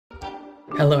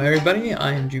Hello everybody,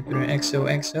 I am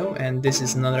JupiterXOXO and this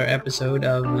is another episode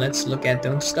of Let's Look at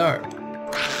Don't Starve.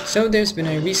 So there's been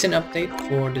a recent update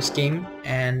for this game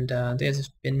and there's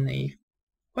been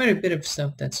quite a bit of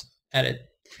stuff that's added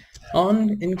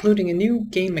on, including a new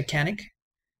game mechanic.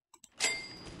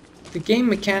 The game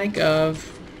mechanic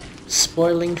of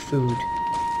spoiling food.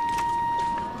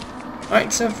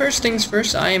 Alright, so first things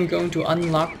first, I am going to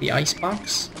unlock the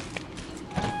icebox.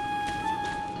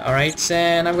 Alright,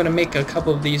 and I'm gonna make a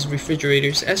couple of these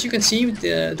refrigerators. As you can see,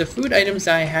 the food items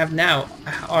that I have now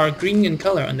are green in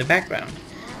color on the background.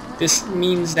 This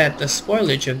means that the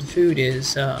spoilage of the food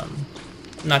is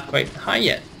not quite high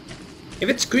yet. If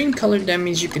it's green colored, that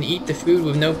means you can eat the food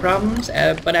with no problems,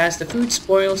 but as the food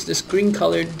spoils, this green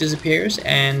color disappears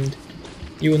and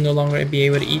you will no longer be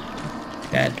able to eat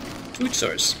that food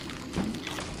source.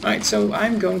 Alright, so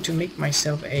I'm going to make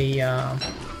myself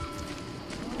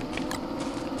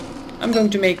I'm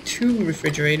going to make 2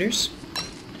 refrigerators.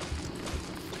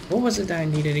 What was it that I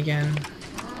needed again?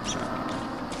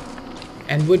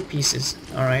 And wood pieces.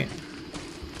 Alright.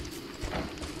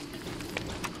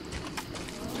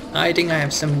 I think I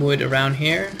have some wood around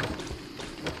here.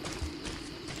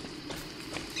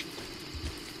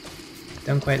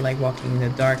 Don't quite like walking in the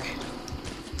dark.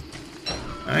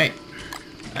 Alright.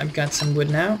 I've got some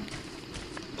wood now.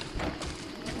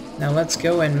 Now let's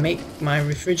go and make my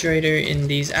refrigerator in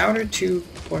these outer 2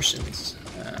 portions.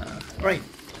 Right.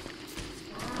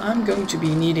 I'm going to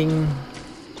be needing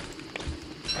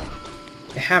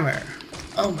the hammer.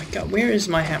 Oh my god, where is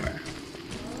my hammer?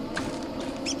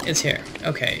 It's here.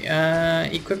 Okay,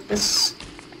 equip this.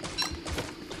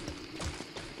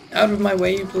 Out of my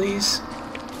way, please.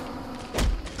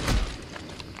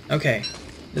 Okay,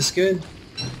 this is good.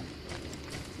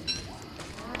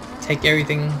 Take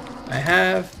everything I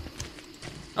have.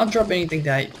 I'll drop anything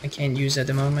that I can't use at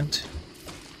the moment.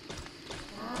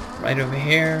 Right over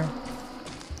here.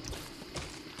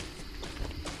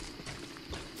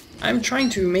 I'm trying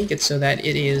to make it so that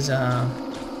it is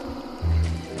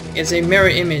it's a mirror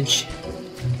image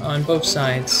on both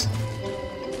sides.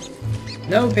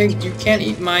 No, pig, you can't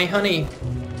eat my honey.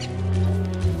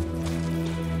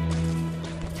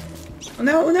 Oh,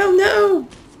 no, no, no!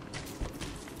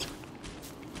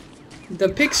 The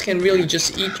pigs can really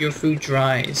just eat your food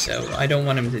dry, so I don't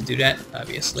want them to do that,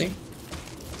 obviously.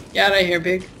 Get out of here,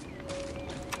 pig.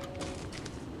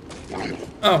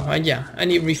 Oh, yeah, I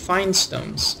need refined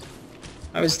stones.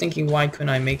 I was thinking, why couldn't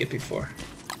I make it before?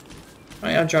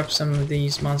 Alright, I'll drop some of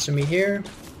these monster meat here.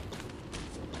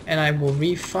 And I will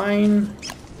refine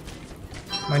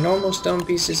my normal stone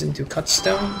pieces into cut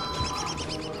stone.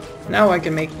 Now I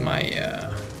can make my,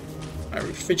 my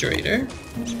refrigerator.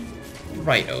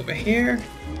 Right over here.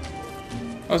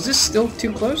 Oh, is this still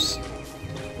too close?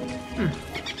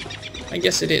 I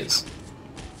guess it is.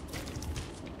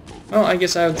 Well, I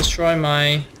guess I'll destroy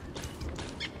my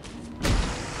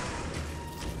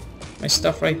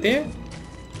stuff right there.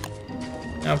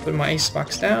 I'll put my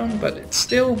icebox down, but it's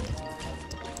still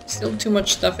too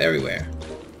much stuff everywhere.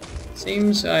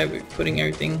 Seems I'm putting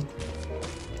everything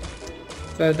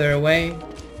further away.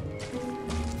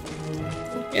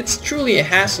 It's truly a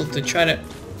hassle to try to...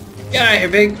 Get out of here,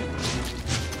 pig!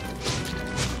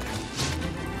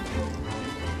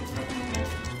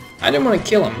 I didn't want to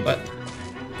kill him, but...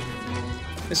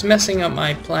 it's messing up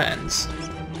my plans.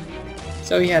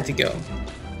 So he had to go.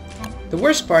 The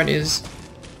worst part is...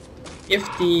 if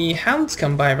the hounds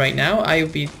come by right now, I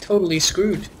would be totally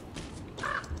screwed.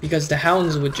 Because the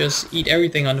hounds would just eat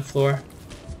everything on the floor.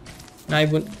 And I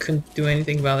couldn't do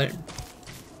anything about it.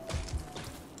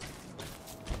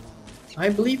 I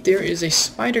believe there is a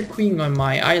spider queen on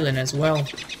my island as well.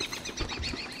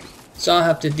 So I'll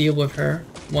have to deal with her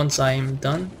once I am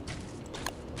done.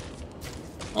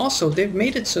 Also, they've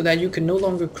made it so that you can no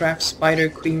longer craft spider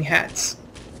queen hats.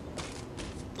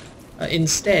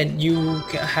 Instead, you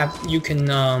have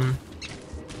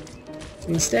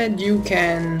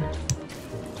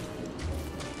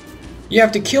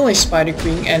to kill a spider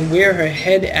queen and wear her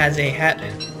head as a hat.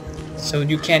 So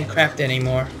you can't craft it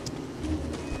anymore.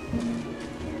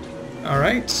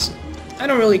 Alright, I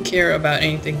don't really care about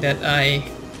anything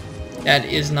that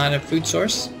is not a food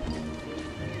source.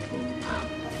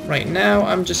 Right now,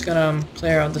 I'm just gonna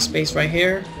clear out the space right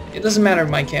here. It doesn't matter if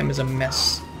my camp is a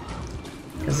mess,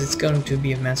 because it's going to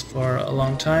be a mess for a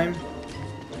long time.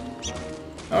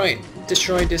 Alright,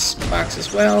 destroy this box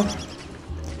as well.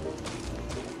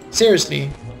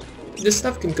 Seriously, this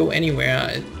stuff can go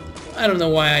anywhere. I don't know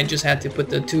why I just had to put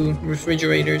the 2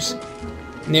 refrigerators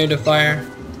near the fire.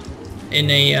 In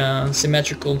a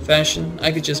symmetrical fashion.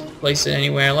 I could just place it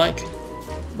anywhere I like.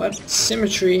 But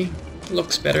symmetry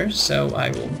looks better, so I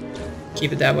will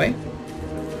keep it that way.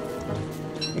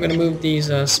 I'm gonna move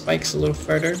these spikes a little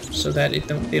further so that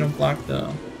they don't block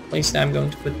the place that I'm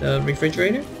going to put the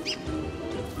refrigerator.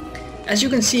 As you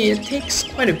can see, it takes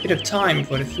quite a bit of time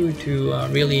for the food to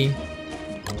really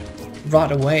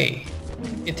rot away.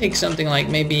 It takes something like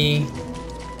maybe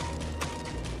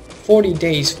 40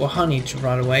 days for honey to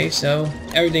rot away, so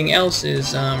everything else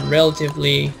is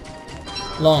relatively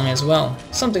long as well.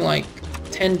 Something like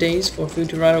 10 days for food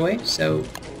to rot away, so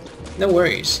no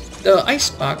worries. The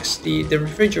icebox, the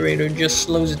refrigerator, just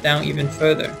slows it down even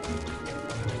further.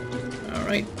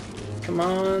 Alright, come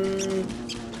on.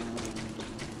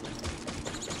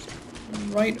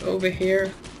 Right over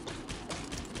here.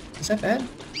 Is that bad?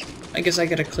 I guess I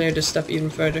gotta clear this stuff even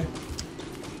further.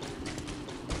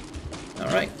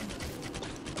 Alright.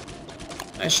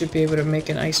 I should be able to make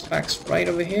an icebox right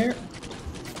over here.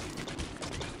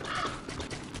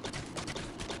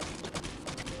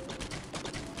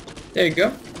 There you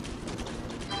go.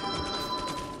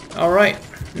 Alright,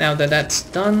 now that that's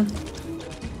done,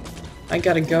 I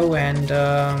gotta go and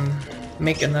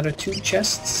make another 2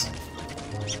 chests.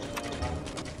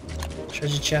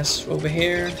 Treasure chests over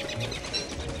here.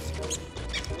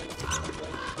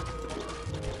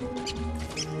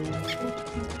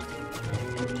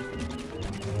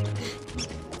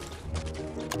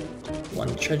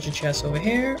 One treasure chest over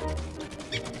here.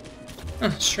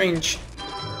 Strange.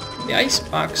 The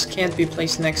icebox can't be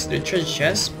placed next to the treasure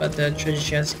chest, but the treasure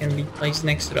chest can be placed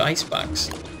next to the icebox.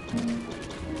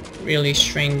 Really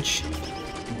strange.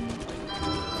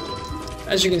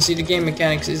 As you can see, the game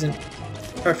mechanics isn't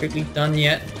perfectly done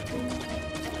yet.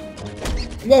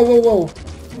 Whoa, whoa, whoa!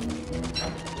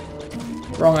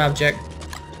 Wrong object.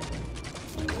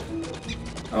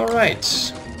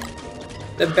 Alright.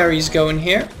 The berries go in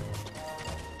here.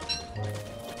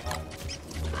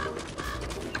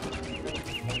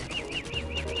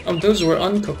 Oh, those were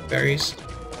uncooked berries.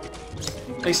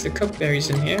 Place the cooked berries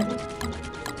in here.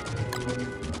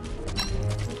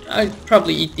 I'd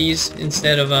probably eat these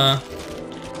instead of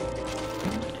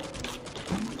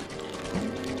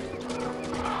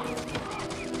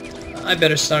I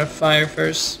better start a fire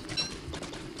first.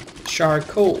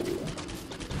 Charcoal.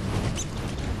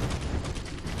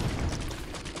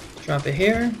 Drop it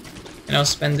here, and I'll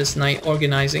spend this night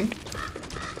organizing.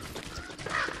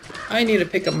 I need to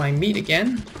pick up my meat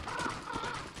again.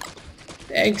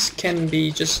 The eggs can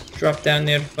be just dropped down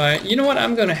near the fire. You know what?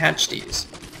 I'm gonna hatch these.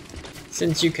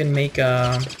 Since you can make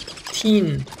a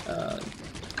teen,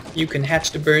 you can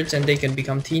hatch the birds and they can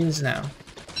become teens now.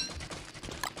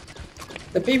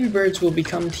 The baby birds will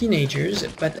become teenagers,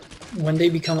 but when they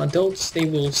become adults, they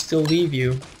will still leave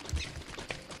you.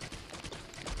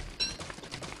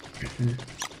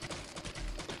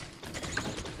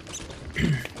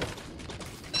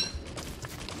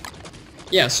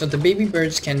 Yeah, so the baby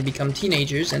birds can become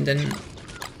teenagers and then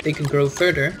they can grow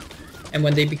further, and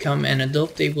when they become an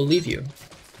adult, they will leave you.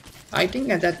 I think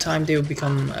at that time they will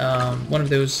become one of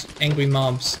those angry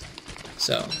mobs.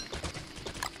 So.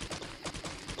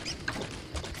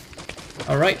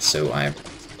 Alright, so I've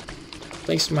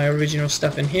placed my original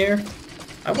stuff in here.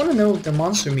 I want to know if the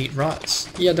monster meat rots.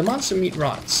 Yeah, the monster meat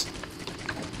rots.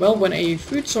 Well, when a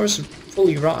food source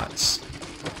fully rots,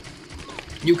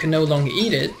 you can no longer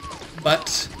eat it,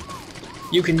 but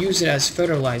you can use it as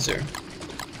fertilizer.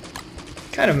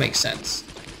 Kind of makes sense.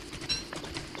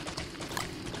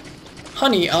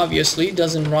 Honey obviously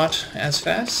doesn't rot as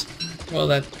fast. Well,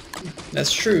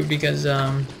 that's true because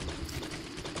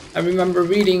I remember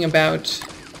reading about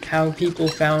how people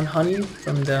found honey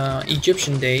from the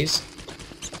Egyptian days,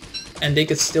 and they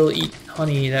could still eat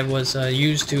honey that was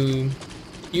used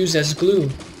as glue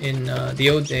in the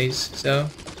old days. So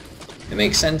it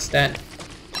makes sense that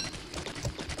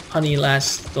honey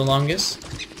lasts the longest.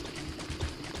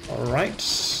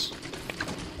 Alright.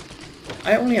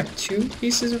 I only have 2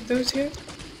 pieces of those here.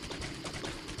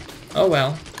 Oh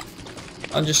well.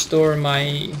 I'll just store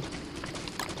my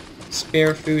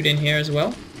spare food in here as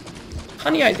well.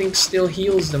 Honey, I think, still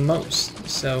heals the most,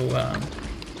 so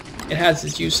it has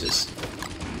its uses.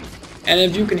 And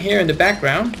if you can hear in the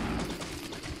background,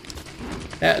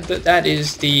 that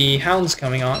is the hounds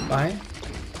coming on by.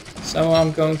 So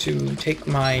I'm going to take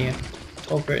my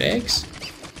Tolbert eggs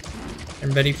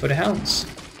and ready for the hounds.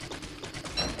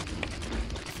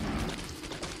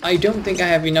 I don't think I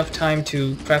have enough time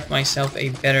to craft myself a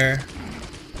better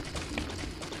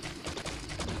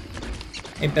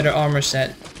armor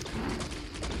set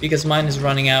because mine is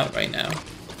running out right now.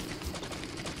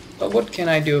 But what can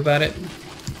I do about it?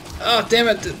 Oh, damn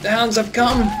it, the hounds have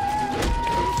come!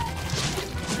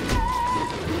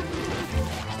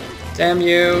 Damn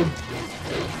you!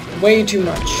 Way too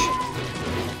much.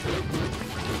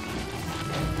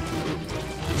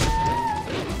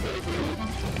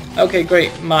 Okay,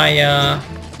 great. My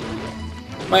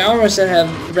armor set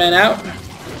have ran out.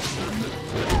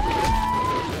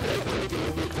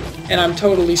 And I'm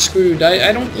totally screwed.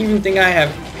 I don't even think I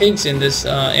have pigs in this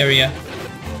area.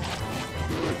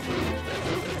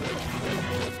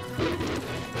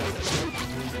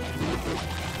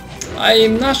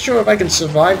 I'm not sure if I can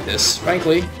survive this,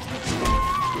 frankly.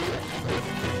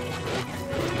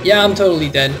 Yeah, I'm totally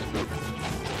dead.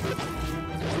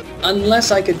 Unless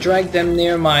I could drag them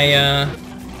near my,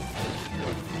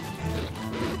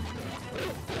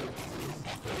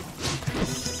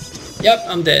 Yep,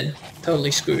 I'm dead.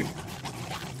 Totally screwed.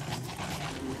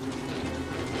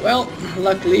 Well,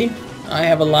 luckily, I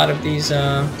have a lot of these,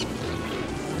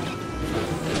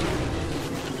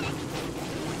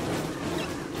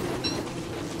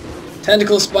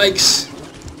 tentacle spikes.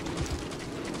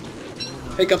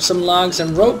 Pick up some logs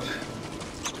and rope.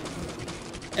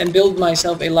 And build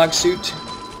myself a log suit.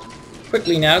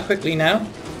 Quickly now, quickly now.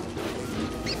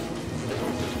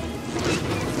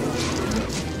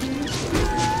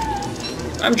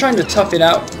 I'm trying to tough it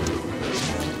out.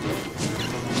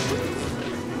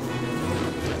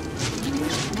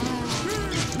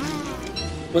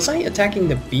 Was I attacking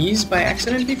the bees by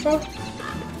accident before?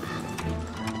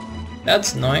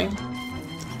 That's annoying.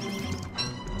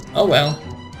 Oh well.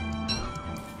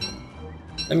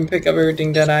 Let me pick up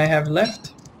everything that I have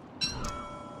left.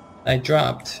 I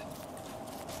dropped.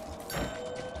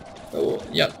 Oh,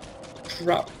 yep.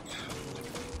 Drop.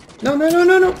 No, no, no,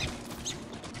 no, no!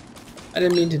 I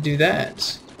didn't mean to do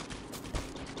that.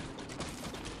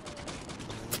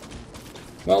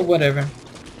 Well, whatever.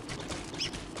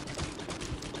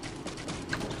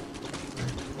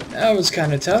 That was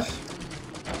kind of tough.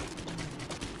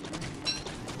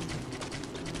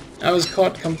 I was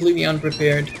caught completely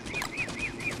unprepared.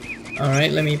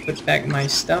 Alright, let me put back my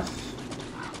stuff.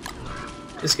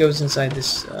 This goes inside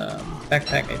this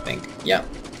backpack, I think. Yeah.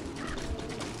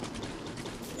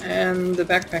 And the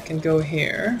backpack can go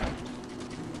here.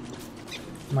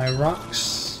 My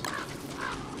rocks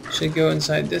should go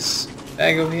inside this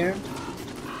bag over here.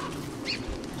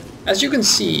 As you can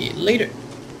see, later,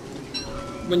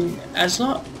 the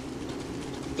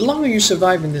longer you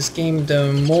survive in this game,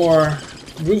 the more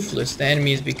ruthless the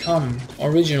enemies become.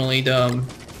 Originally, the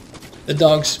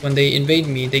dogs, when they invade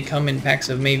me, they come in packs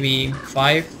of maybe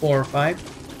 4 or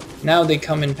 5. Now they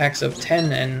come in packs of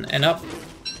 10 and up.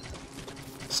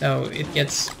 So it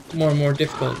gets more and more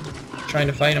difficult trying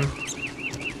to fight them.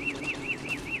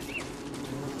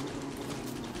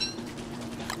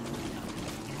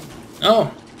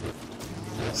 Oh!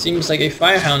 Seems like a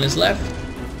firehound is left.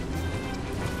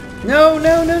 No,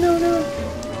 no, no, no, no!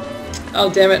 Oh,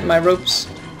 damn it, my ropes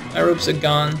are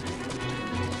gone.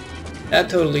 That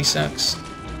totally sucks.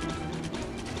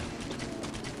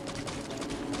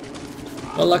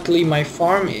 Well, luckily my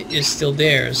farm is still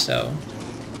there, so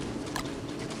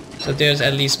there's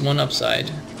at least one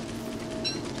upside.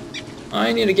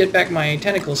 I need to get back my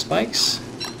tentacle spikes.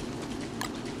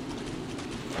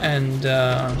 And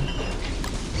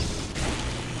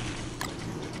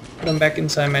put them back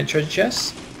inside my treasure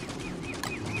chest.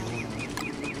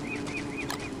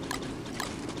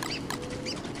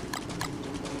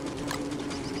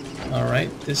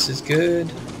 Alright, this is good.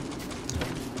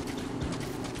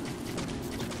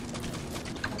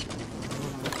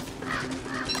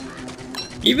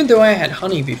 Even though I had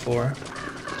honey before,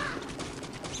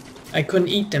 I couldn't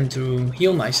eat them to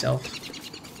heal myself.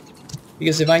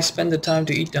 Because if I spend the time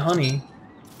to eat the honey,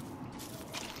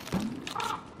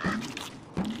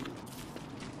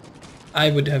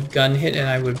 I would have gotten hit and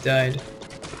I would have died.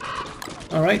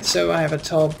 Alright, so I have a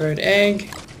tall bird egg.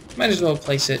 Might as well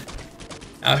place it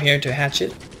out here to hatch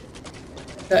it.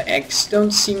 The eggs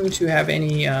don't seem to have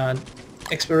any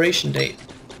expiration date,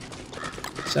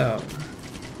 so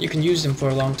you can use them for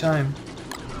a long time.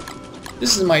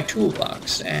 This is my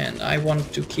toolbox, and I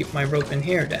want to keep my rope in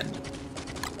here then.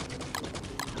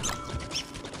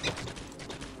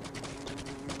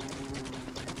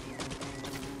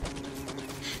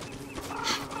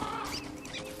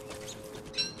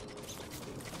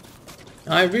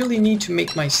 I really need to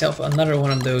make myself another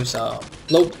one of those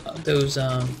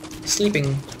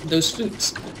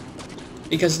flutes,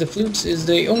 because the flutes is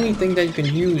the only thing that you can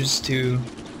use to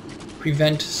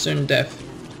prevent certain death.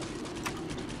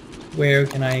 Where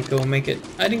can I go make it?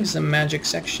 I think it's a magic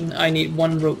section. I need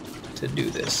 1 rope to do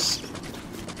this.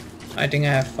 I think I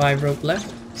have 5 rope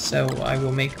left, so I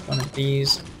will make one of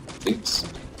these flutes.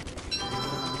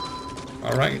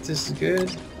 Alright, this is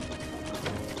good.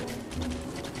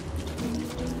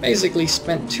 Basically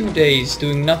spent 2 days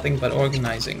doing nothing but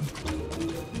organizing.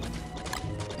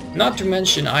 Not to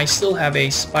mention, I still have a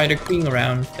spider queen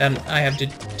around that I have to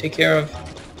take care of.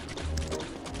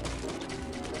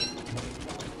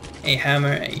 A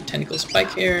hammer, a tentacle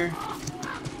spike here.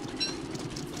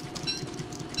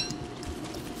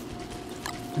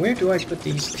 Where do I put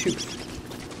these two?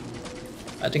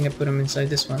 I think I put them inside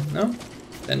this one. No?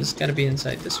 Then it's gotta be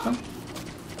inside this one.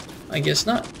 I guess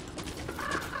not.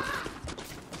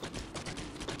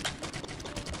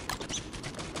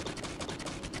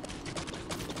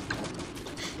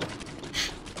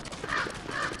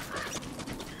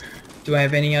 Do I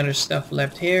have any other stuff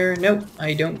left here? Nope,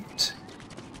 I don't.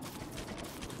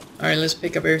 Alright, let's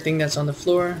pick up everything that's on the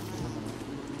floor.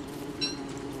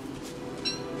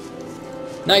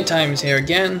 Nighttime is here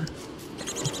again.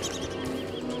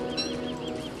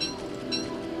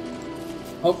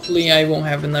 Hopefully I won't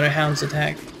have another hound's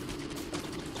attack.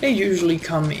 They usually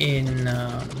come in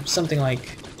something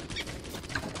like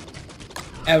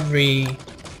every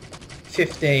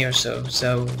 5th day or so.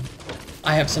 So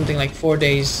I have something like 4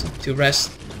 days to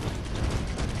rest.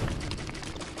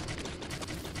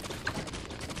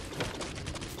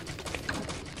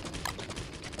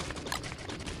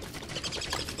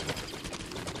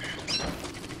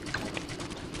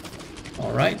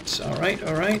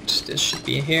 Alright. This should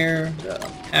be here. The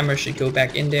hammer should go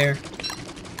back in there.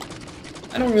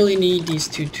 I don't really need these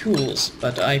two tools,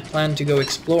 but I plan to go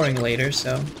exploring later,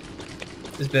 so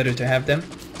it's better to have them.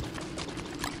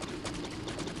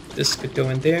 This could go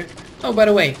in there. Oh, by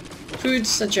the way, foods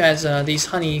such as these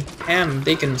honey ham,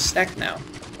 they can stack now.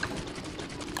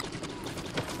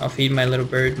 I'll feed my little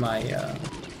bird my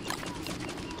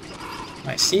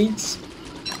seeds.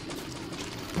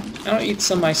 I'll eat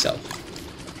some myself.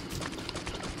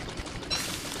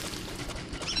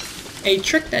 A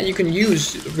trick that you can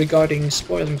use regarding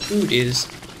spoiling food is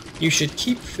you should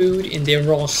keep food in their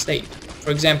raw state.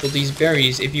 For example, these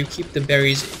berries, if you keep the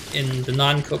berries in the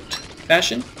non-cooked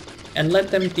fashion and let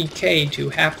them decay to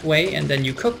halfway and then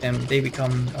you cook them, they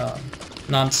become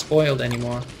non-spoiled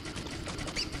anymore.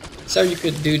 So you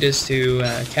could do this to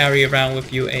carry around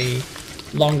with you a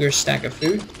longer stack of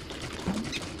food.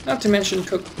 Not to mention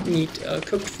cooked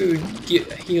food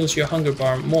heals your hunger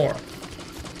bar more.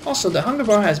 Also, the hunger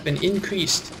bar has been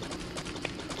increased.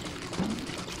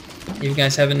 If you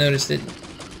guys haven't noticed it,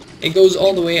 it goes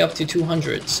all the way up to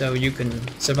 200, so you can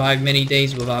survive many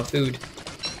days without food.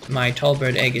 My tall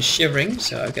bird egg is shivering,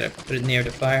 so I've got to put it near the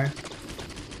fire.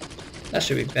 That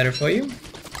should be better for you.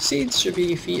 Seeds should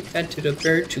be fed to the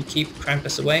bird to keep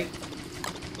Krampus away.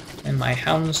 And my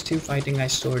hounds too fighting, I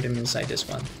stored them inside this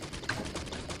one.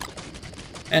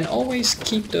 And always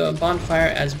keep the bonfire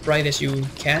as bright as you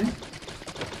can.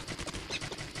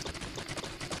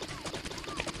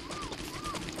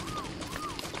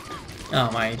 Oh,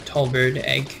 my tall bird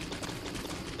egg.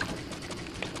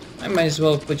 I might as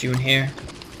well put you in here.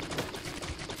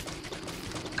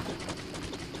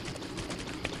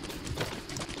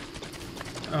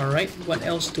 Alright, what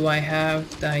else do I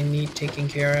have that I need taking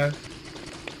care of?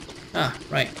 Ah,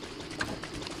 right.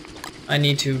 I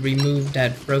need to remove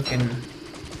that broken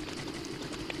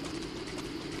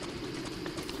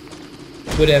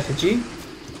wood effigy.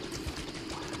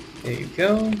 There you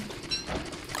go.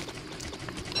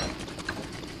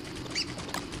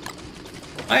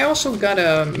 I also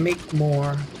gotta make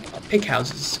more pig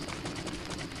houses.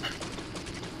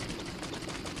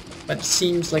 But it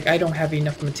seems like I don't have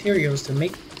enough materials to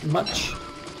make much.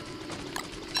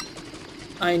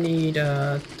 I need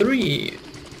 3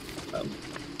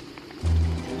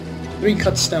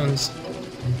 cut stones.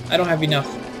 I don't have enough.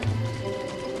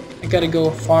 I gotta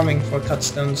go farming for cut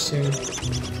stones soon.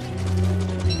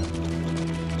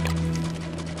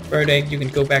 Bird egg, you can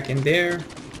go back in there.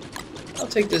 I'll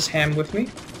take this ham with me.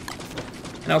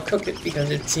 And I'll cook it because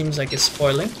it seems like it's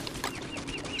spoiling.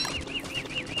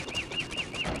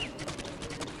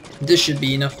 This should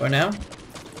be enough for now.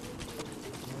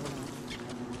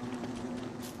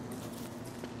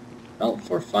 Well,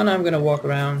 for fun, I'm gonna walk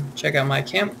around, check out my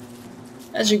camp.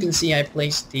 As you can see, I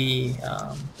placed the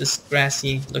this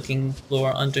grassy-looking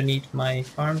floor underneath my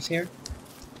farms here.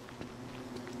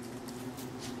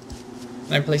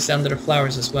 And I placed under the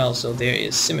flowers as well, so there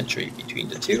is symmetry between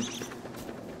the two.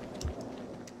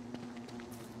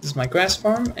 This is my grass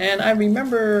farm, and I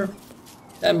remember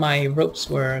that my ropes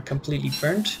were completely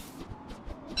burnt.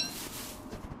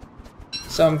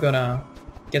 So I'm gonna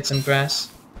get some grass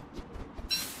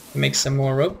and make some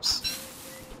more ropes.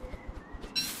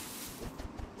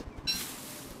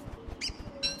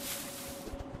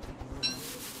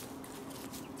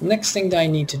 The next thing that I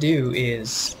need to do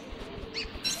is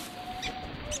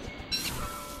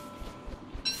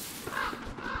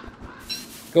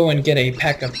go and get a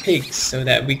pack of pigs so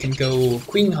that we can go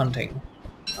queen hunting.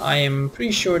 I am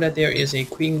pretty sure that there is a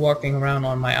queen walking around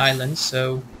on my island,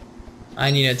 so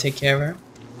I need to take care of her.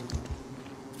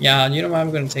 Yeah, you know what?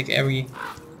 I'm gonna take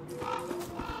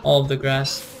all of the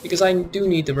grass because I do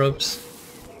need the ropes.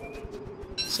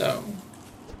 So,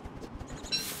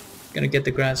 gonna get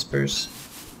the grass first.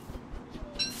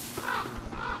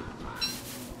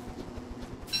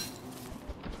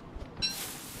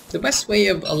 The best way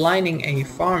of aligning a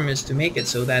farm is to make it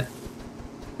so that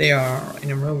they are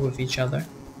in a row with each other.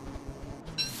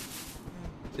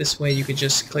 This way you could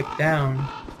just click down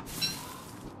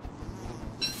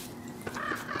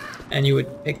and you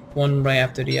would pick one right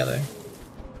after the other.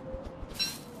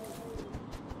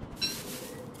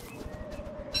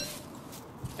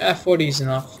 40 is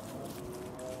enough.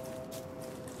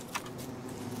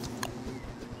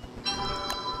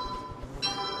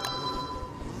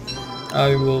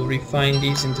 I will refine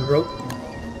these into rope.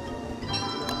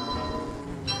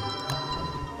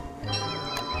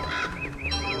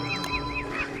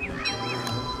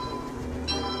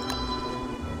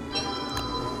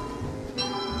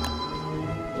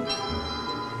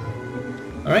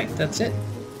 Alright, that's it.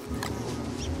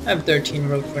 I have 13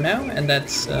 rope for now, and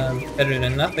that's better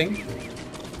than nothing.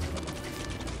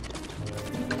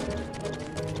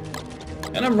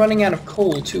 And I'm running out of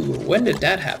coal too. When did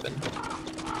that happen?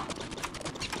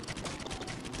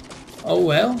 Oh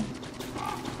well.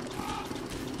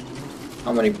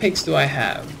 How many pigs do I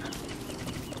have?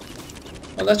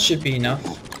 Well, that should be enough.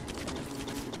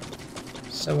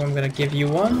 So I'm gonna give you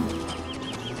one.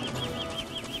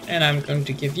 And I'm going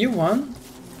to give you one.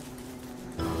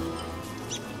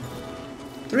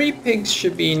 3 pigs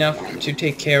should be enough to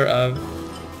take care of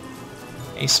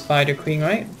a spider queen,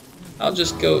 right? I'll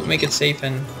just go make it safe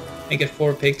and make it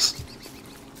 4 pigs.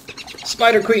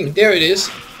 Spider queen, there it is.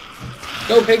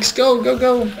 Go pigs, go, go,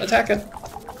 go, attack it.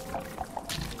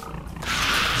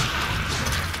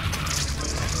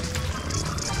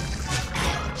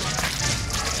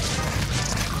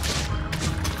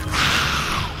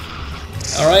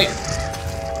 Alright.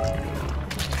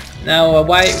 Now,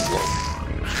 why...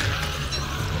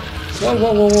 Whoa,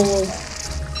 whoa, whoa, whoa, whoa.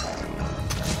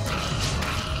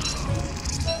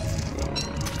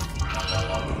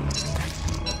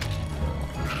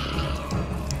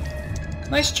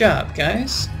 Nice job,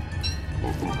 guys.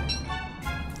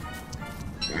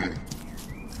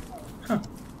 Huh.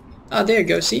 Ah, there you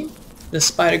go, see? The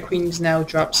spider queens now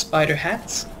drop spider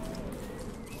hats.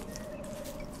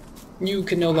 You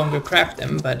can no longer craft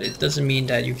them, but it doesn't mean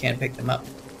that you can't pick them up.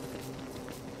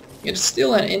 It's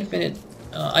still an infinite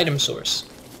item source.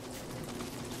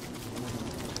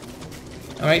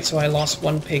 Alright, so I lost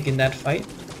 1 pig in that fight.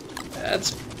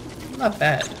 That's not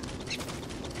bad.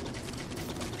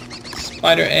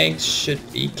 Spider eggs should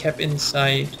be kept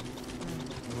inside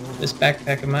this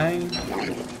backpack of mine.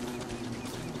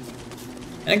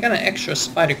 And I got an extra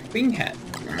spider queen hat.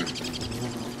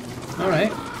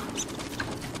 Alright.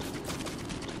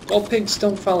 Well, pigs,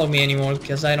 don't follow me anymore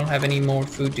because I don't have any more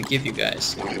food to give you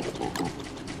guys.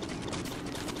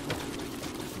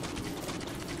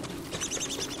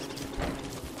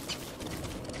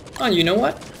 Oh, you know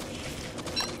what?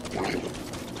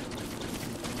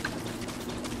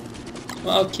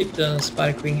 Well, I'll keep the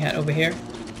spider queen hat over here.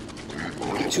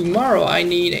 Tomorrow I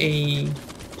need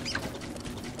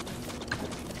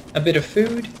a bit of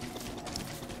food.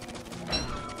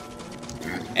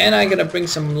 And I gotta bring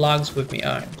some logs with me.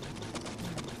 Alright.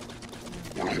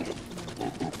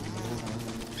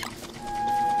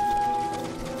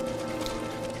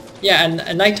 Yeah, and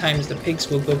at night times the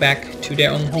pigs will go back to their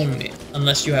own home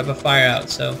unless you have a fire out,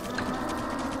 so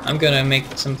I'm gonna make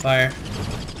some fire.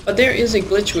 But there is a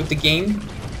glitch with the game.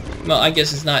 Well, I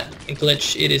guess it's not a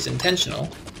glitch, it is intentional.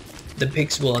 The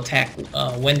pigs will attack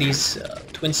Wendy's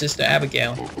twin sister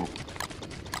Abigail.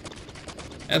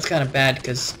 That's kind of bad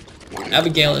because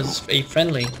Abigail is a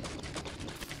friendly.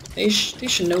 They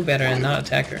should know better and not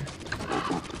attack her.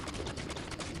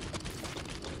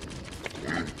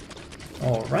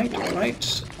 Alright,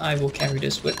 alright. I will carry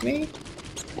this with me.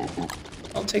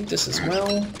 I'll take this as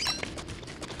well.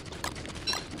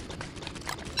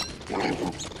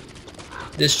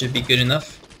 This should be good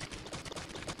enough.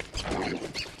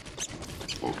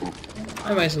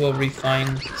 I might as well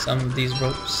refine some of these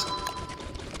ropes.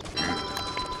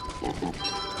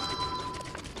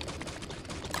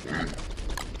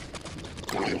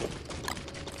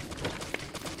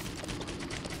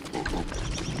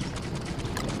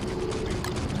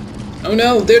 Oh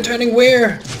no, they're turning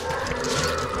where?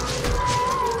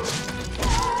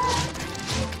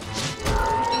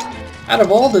 Out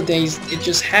of all the days, it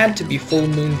just had to be full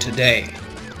moon today.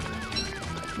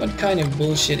 What kind of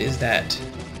bullshit is that?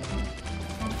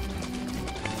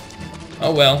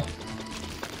 Oh well.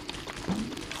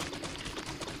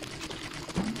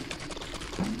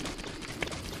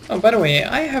 Oh, by the way,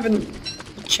 I haven't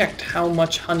checked how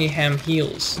much honey ham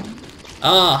heals.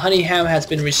 Ah, honey ham has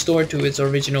been restored to its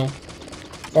original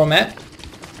format.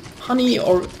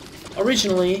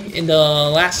 Originally, in the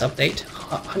last update,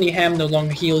 honey ham no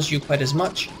longer heals you quite as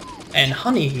much, and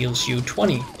honey heals you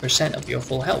 20% of your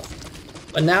full health.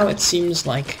 But now it seems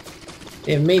like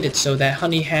they've made it so that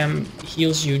honey ham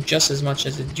heals you just as much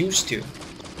as it used to.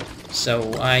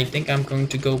 So I think I'm going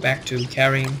to go back to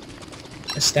carrying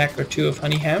a stack or two of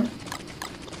honey ham.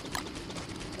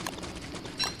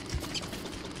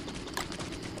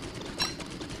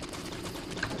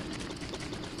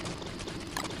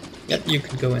 Yep, you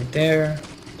can go in there.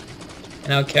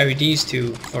 And I'll carry these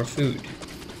two for food.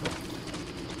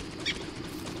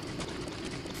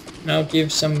 And I'll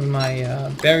give some of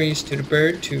my berries to the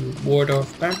bird to ward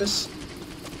off Krampus.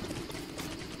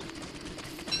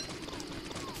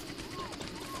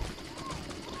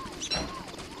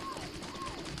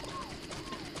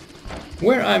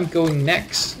 Where I'm going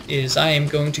next is I am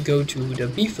going to go to the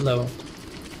beefalo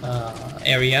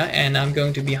area, and I'm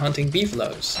going to be hunting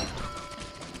beefalos.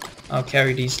 I'll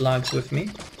carry these logs with me.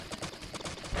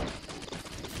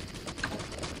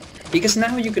 Because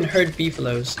now you can herd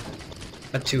beefalos,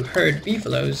 but to herd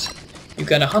beefalos, you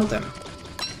gotta hunt them.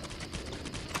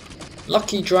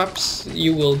 Lucky drops,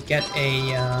 you will get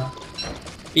a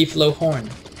beefalo horn.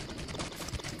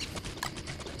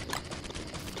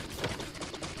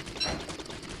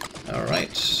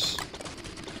 Alright.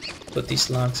 Put these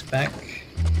logs back.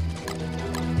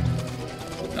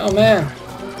 Oh man.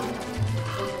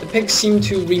 The pigs seem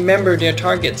to remember their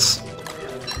targets.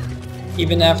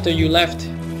 Even after you left.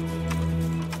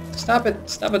 Stop it.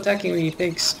 Stop attacking the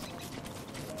pigs.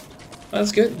 Well,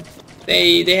 that's good.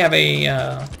 They have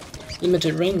a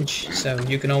limited range, so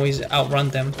you can always outrun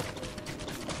them.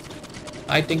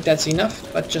 I think that's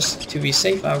enough, but just to be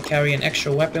safe, I'll carry an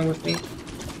extra weapon with me.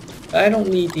 But I don't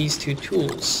need these two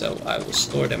tools, so I will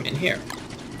store them in here.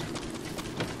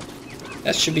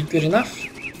 That should be good enough.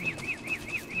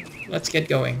 Let's get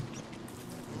going.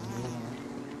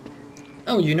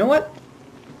 Oh, you know what?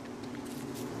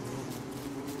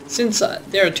 Since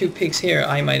there are two pigs here,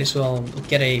 I might as well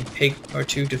get a pig or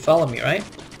two to follow me, right?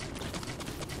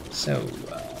 So,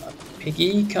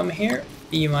 piggy, come here.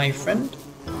 Be my friend.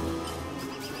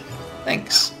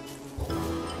 Thanks.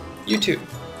 You too.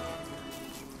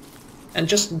 And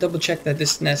just double check that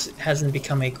this nest hasn't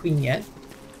become a queen yet.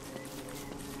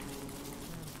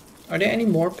 Are there any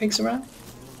more pigs around?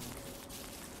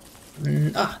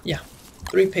 Yeah.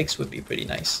 3 pigs would be pretty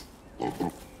nice.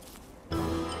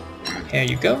 Here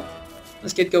you go.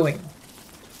 Let's get going.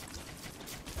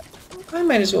 I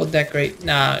might as well decorate.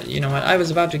 Nah, you know what? I was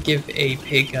about to give a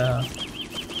pig a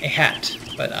hat,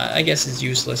 but I guess it's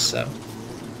useless, so...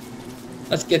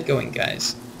 Let's get going,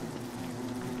 guys.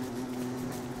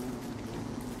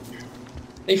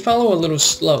 They follow a little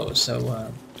slow,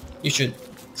 so you should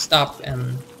stop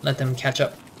and let them catch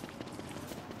up.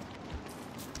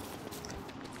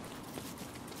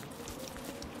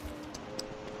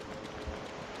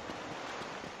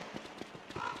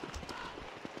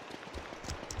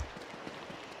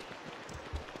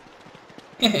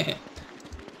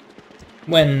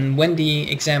 When Wendy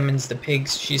examines the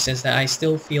pigs, she says that I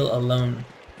still feel alone.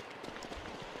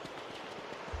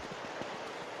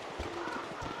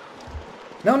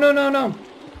 No, no, no, no!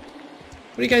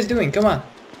 What are you guys doing? Come on!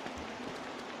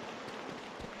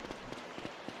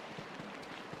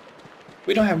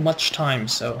 We don't have much time,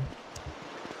 so...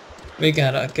 we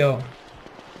gotta go.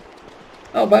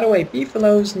 Oh, by the way,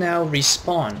 beefalos now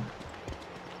respawn.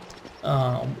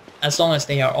 As long as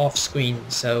they are off screen,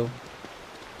 so...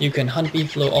 you can hunt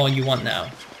beefalo all you want now.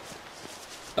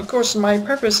 Of course, my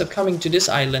purpose of coming to this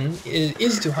island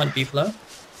is to hunt beefalo.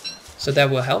 So that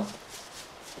will help.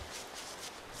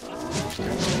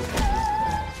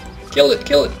 Kill it,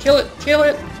 kill it, kill it, kill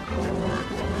it!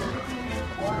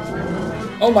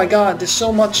 Oh my god, there's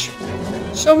so much!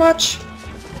 So much!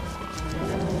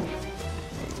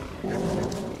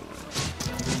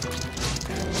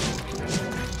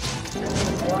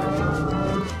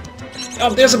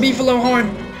 Oh, there's a beefalo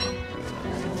horn!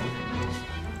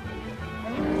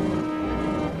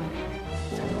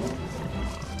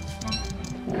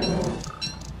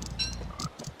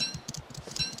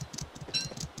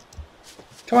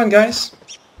 Come on, guys.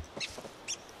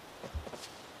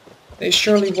 They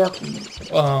surely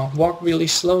walk really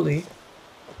slowly.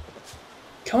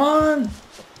 Come on!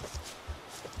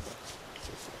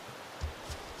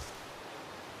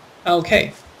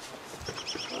 Okay.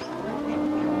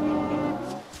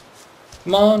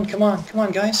 Come on, come on, come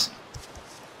on, guys.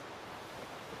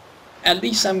 At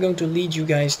least I'm going to lead you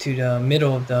guys to the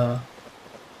middle of the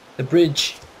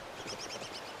bridge.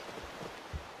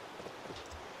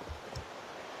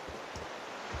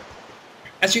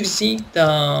 As you can see,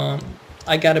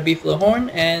 I got a beefalo horn,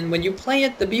 and when you play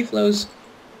it, the beefalos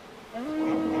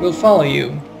will follow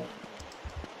you.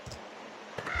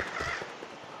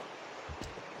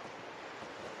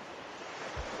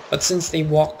 But since they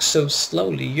walk so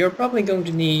slowly, you're probably going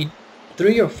to need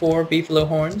 3 or 4 beefalo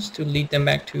horns to lead them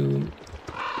back to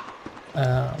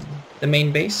the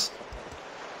main base.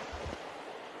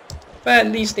 But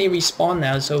at least they respawn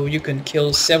now, so you can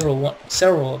kill several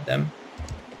of them.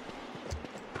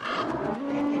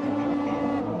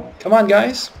 Come on,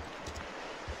 guys.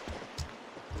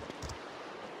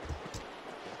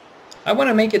 I want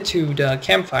to make it to the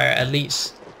campfire at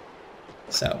least.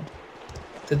 So,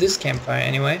 to this campfire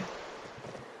anyway.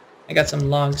 I got some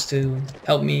logs to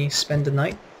help me spend the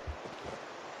night.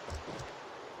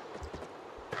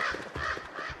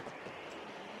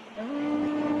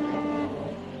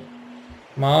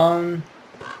 Come on.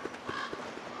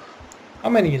 How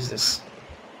many is this?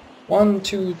 1,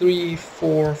 2, 3,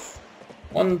 4.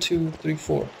 1, 2, 3,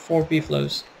 4. 4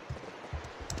 beefalos.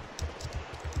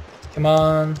 Come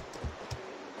on.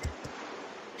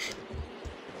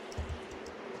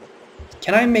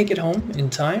 Can I make it home in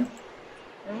time?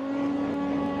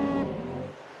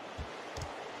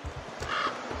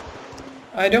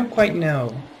 I don't quite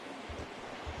know.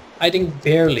 I think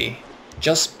barely.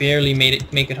 Just barely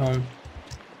make it home.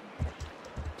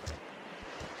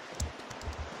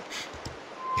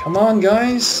 Come on,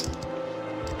 guys.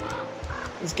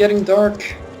 It's getting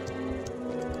dark.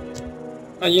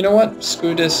 You know what?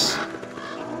 Screw this.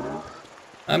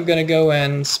 I'm gonna go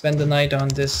and spend the night on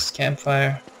this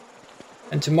campfire.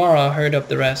 And tomorrow I'll herd up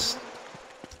the rest.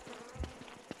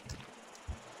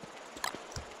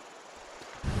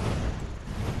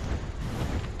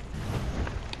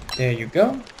 There you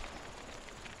go.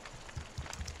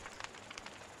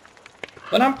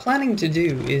 What I'm planning to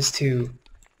do is to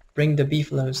bring the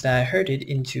beefalos that I herded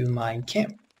into my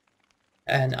camp.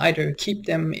 And either keep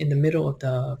them in the middle of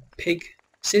the pig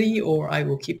city, or I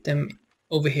will keep them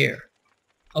over here.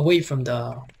 Away from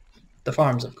the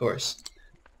farms, of course.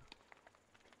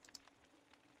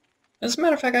 As a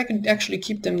matter of fact, I can actually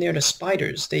keep them near the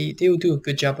spiders. They will do a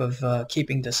good job of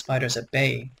keeping the spiders at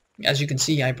bay. As you can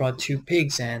see, I brought 2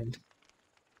 pigs, and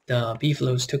the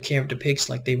beefalos took care of the pigs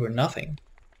like they were nothing.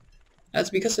 That's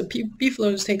because the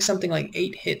beefalos take something like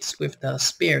 8 hits with the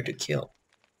spear to kill.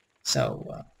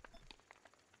 So,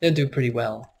 they'll do pretty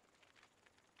well.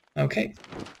 Okay.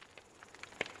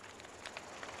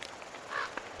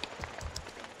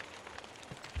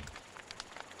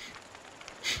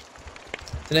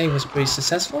 Today was pretty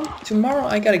successful. Tomorrow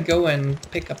I gotta go and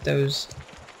pick up those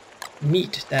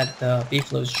meat that the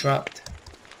beefalos dropped.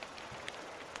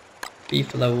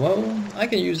 Beefalo, whoa. I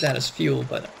can use that as fuel,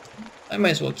 but I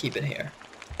might as well keep it here.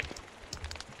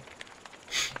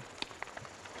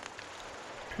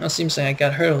 Well, seems like I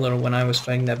got hurt a little when I was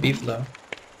fighting that beefalo.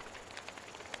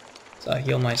 So I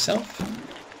heal myself.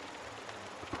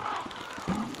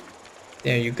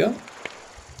 There you go.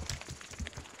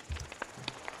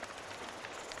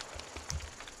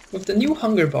 With the new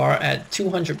hunger bar at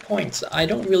 200 points, I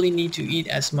don't really need to eat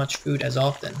as much food as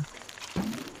often.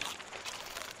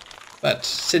 But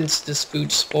since this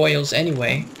food spoils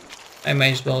anyway, I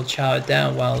might as well chow it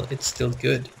down while it's still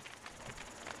good.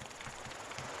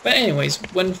 But anyways,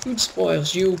 when food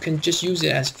spoils, you can just use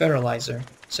it as fertilizer,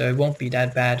 so it won't be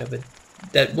that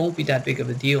big of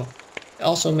a deal. It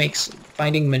also makes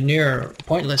finding manure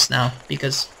pointless now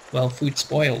because, well, food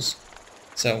spoils.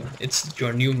 So it's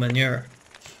your new manure.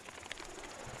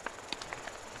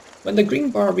 When the green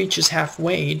bar reaches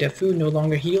halfway, the food no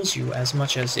longer heals you as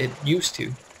much as it used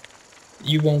to.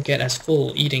 You won't get as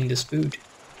full eating this food.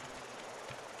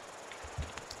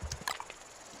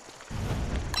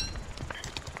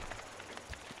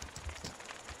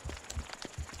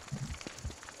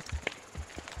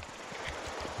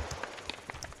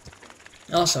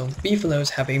 Also,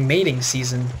 beefalos have a mating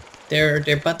season.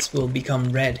 Their butts will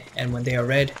become red, and when they are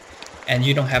red and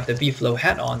you don't have the beefalo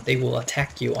hat on, they will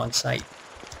attack you on sight.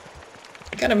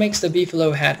 It kinda makes the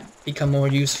beefalo hat become more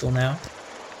useful now.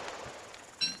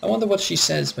 I wonder what she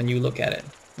says when you look at it.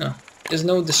 No, there's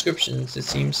no descriptions, it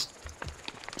seems.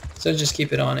 So just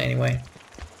keep it on anyway.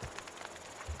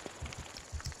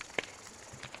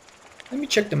 Let me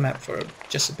check the map for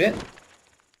just a bit.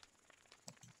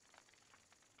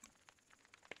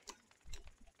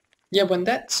 Yeah, when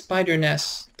that spider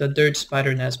nest, the third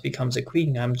spider nest becomes a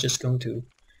queen, I'm just going to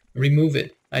remove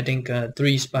it. I think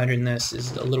 3 spider nests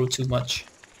is a little too much.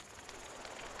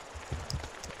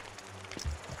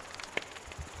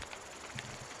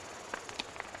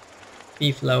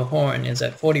 Beefalo horn is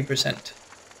at 40%.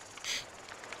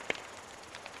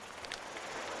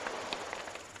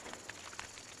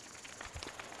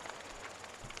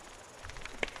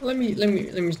 Let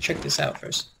me check this out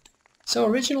first. So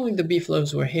originally the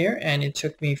beefalos were here, and it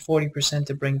took me 40%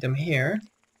 to bring them here.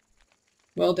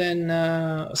 Well then,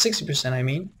 60% I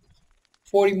mean.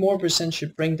 40 more percent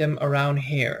should bring them around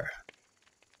here.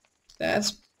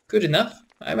 That's good enough.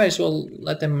 I might as well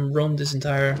let them roam this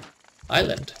entire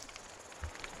island.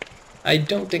 I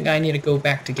don't think I need to go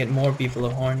back to get more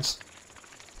beefalo horns.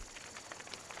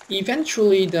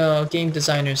 Eventually the game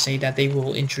designers say that they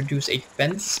will introduce a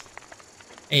fence.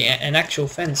 An actual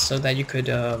fence, so that you could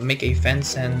make a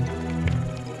fence and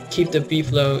keep the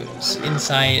beefalos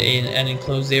inside an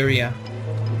enclosed area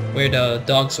where the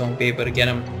dogs won't be able to get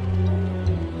them.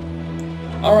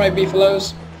 Alright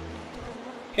beefalos,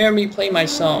 hear me play my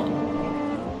song.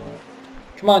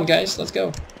 Come on guys, let's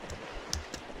go.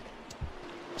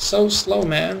 So slow,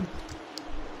 man.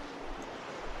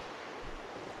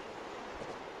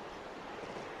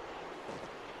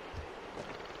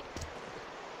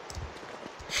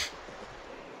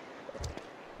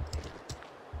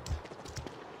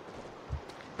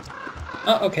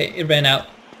 Oh, okay, it ran out.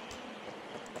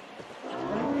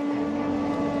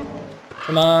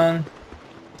 Come on.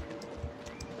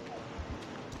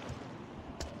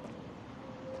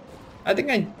 I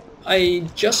think I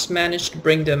just managed to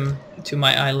bring them to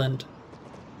my island.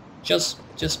 Just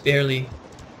barely.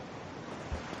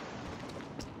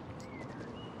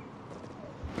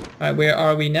 Alright, where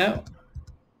are we now?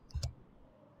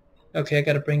 Okay, I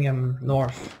gotta bring him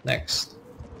north next.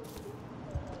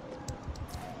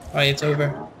 Alright, it's over.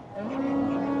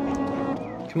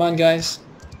 Come on, guys.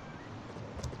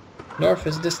 North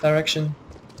is this direction.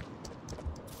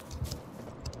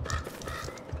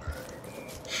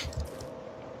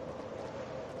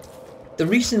 The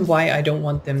reason why I don't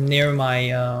want them near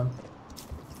my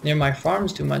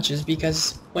farms too much is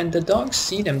because when the dogs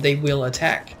see them, they will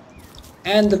attack.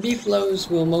 And the beefalos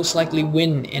will most likely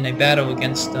win in a battle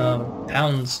against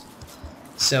hounds.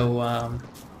 So,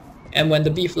 and when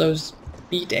the beefalos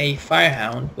beat a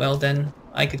firehound, well then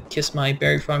I could kiss my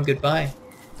berry farm goodbye.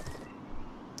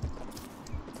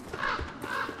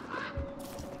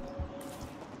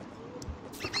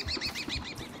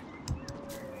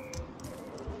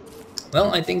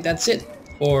 Well, I think that's it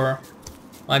for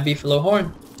my beefalo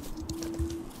horn.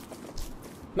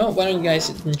 Well, why don't you guys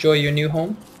enjoy your new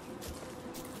home?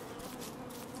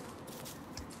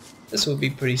 This will be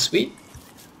pretty sweet.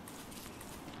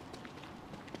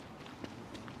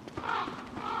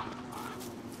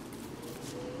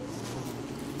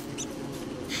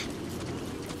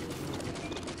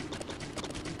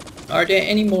 Are there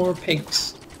any more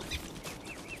pigs?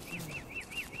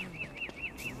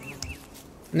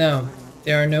 No,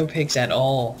 there are no pigs at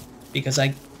all, because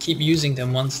I keep using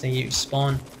them once they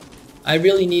spawn. I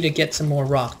really need to get some more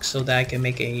rocks so that I can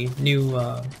make a new,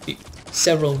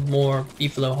 several more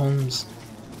beefalo homes.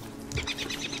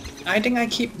 I think I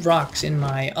keep rocks in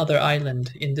my other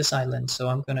island, in this island, so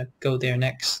I'm gonna go there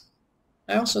next.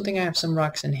 I also think I have some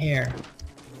rocks in here,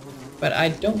 but I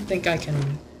don't think I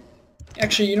can...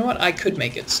 Actually, you know what? I could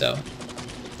make it, so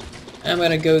I'm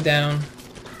gonna go down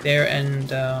there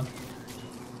and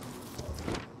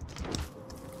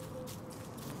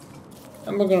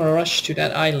I'm gonna rush to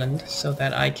that island so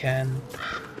that I can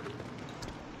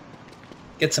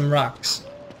get some rocks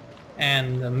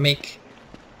and make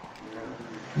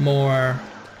more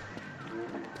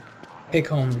pig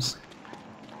homes.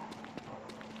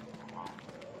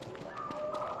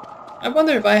 I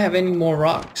wonder if I have any more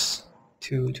rocks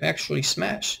to actually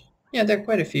smash. Yeah, there are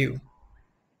quite a few.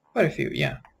 Quite a few,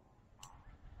 yeah.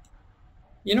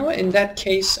 You know what, in that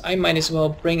case, I might as well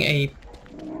bring a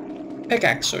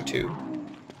pickaxe or two.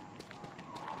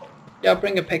 Yeah, I'll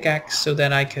bring a pickaxe so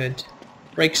that I could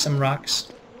break some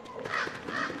rocks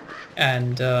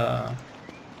and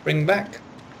bring back.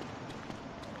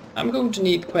 I'm going to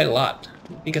need quite a lot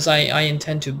because I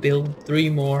intend to build 3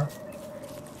 more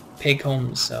pig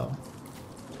homes, so...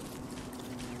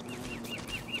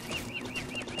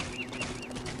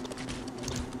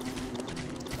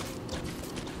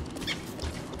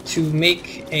 To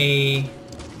make a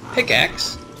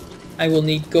pickaxe, I will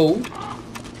need gold,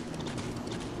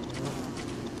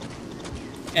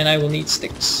 and I will need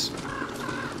sticks.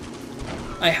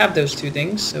 I have those 2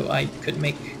 things, so I could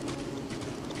make...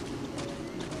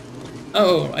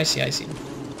 Oh, I see, I see.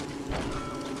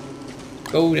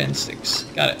 Gold and sticks.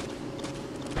 Got it.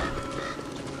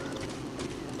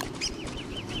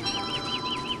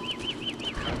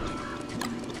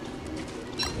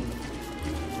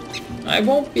 I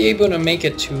won't be able to make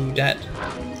it to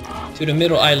the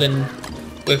middle island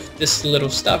with this little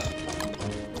stuff.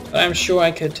 But I'm sure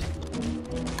I could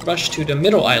rush to the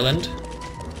middle island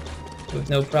with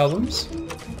no problems.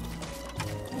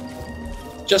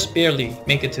 Just barely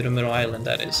make it to the middle island,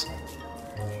 that is.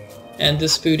 And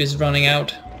this food is running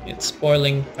out. It's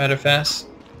spoiling rather fast.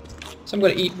 So I'm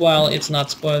gonna eat while it's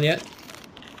not spoiled yet.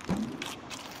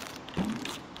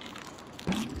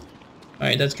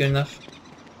 Alright, that's good enough.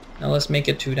 Now let's make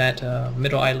it to that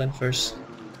middle island first.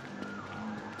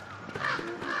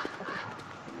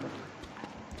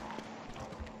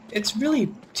 It's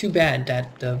really too bad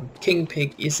that the king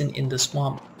pig isn't in the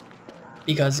swamp.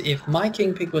 Because if my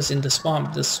king pig was in the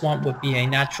swamp would be a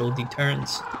natural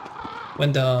deterrence.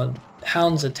 When the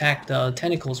hounds attack, the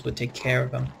tentacles would take care of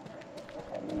them.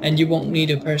 And you won't need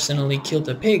to personally kill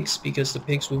the pigs because the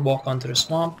pigs will walk onto the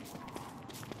swamp.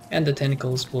 And the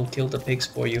tentacles will kill the pigs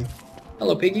for you.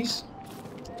 Hello piggies.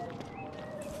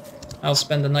 I'll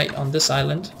spend the night on this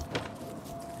island.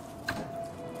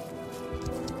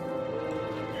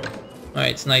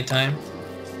 Alright, it's nighttime.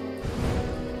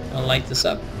 I'll light this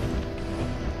up.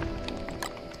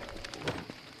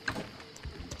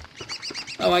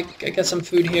 Oh, I got some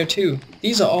food here too.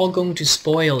 These are all going to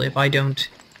spoil if I don't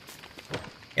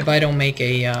make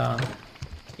a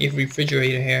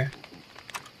refrigerator here.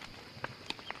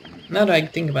 Now that I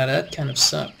think about it, that kind of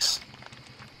sucks.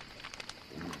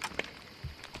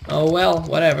 Oh well,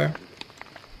 whatever.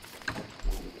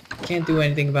 Can't do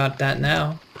anything about that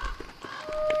now.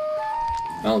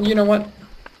 Well, you know what?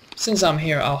 Since I'm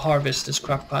here, I'll harvest this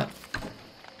crock pot.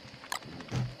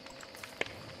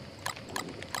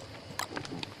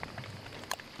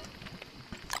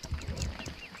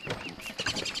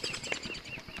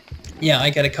 Yeah,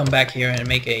 I gotta come back here and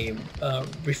make a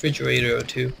refrigerator or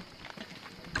two.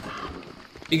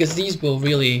 Because these will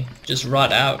really just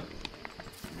rot out.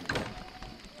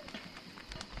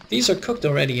 These are cooked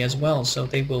already as well, so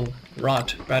they will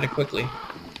rot rather quickly.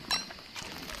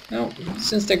 No,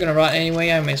 since they're gonna rot anyway,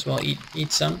 I may as well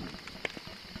eat some.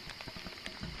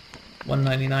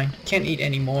 $1.99. Can't eat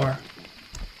any more.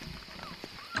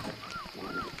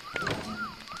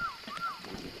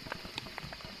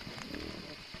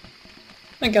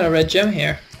 I got a red gem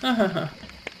here.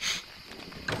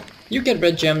 You get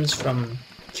red gems from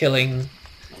killing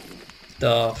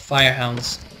the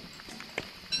firehounds.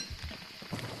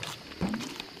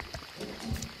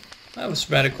 That was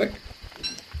rather quick.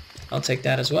 I'll take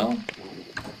that as well.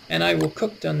 And I will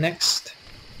cook the next.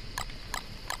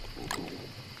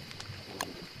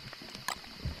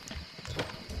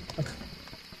 Okay.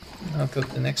 I'll cook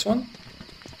the next one.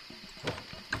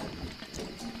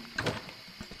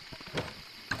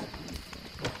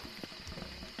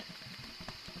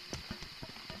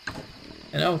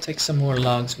 And I'll take some more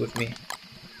logs with me.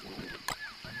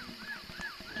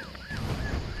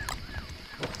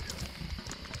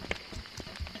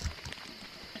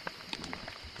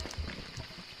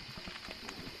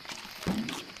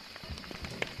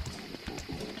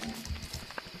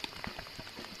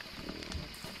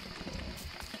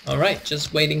 Alright,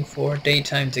 just waiting for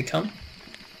daytime to come.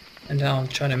 And I'll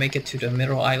try to make it to the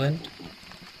middle island.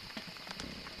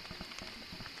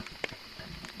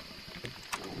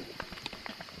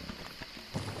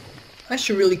 I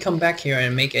should really come back here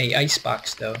and make a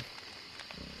icebox though.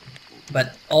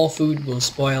 But all food will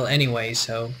spoil anyway,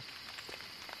 so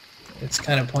it's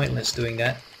kind of pointless doing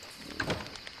that.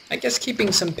 I guess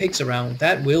keeping some pigs around,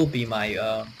 that will be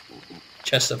my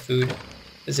chest of food.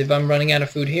 Because if I'm running out of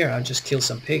food here, I'll just kill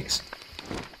some pigs.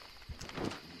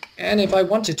 And if I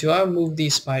wanted to, I'll move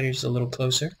these spiders a little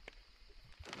closer.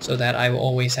 So that I will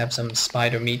always have some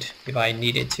spider meat if I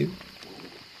needed to.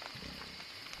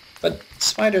 But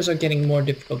spiders are getting more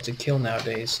difficult to kill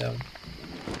nowadays, so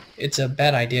it's a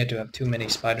bad idea to have too many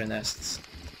spider nests.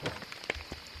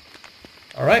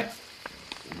 Alright.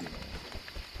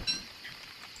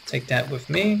 Take that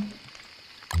with me.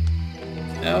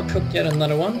 I'll cook yet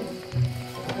another one.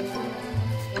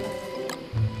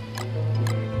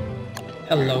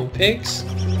 Hello, pigs.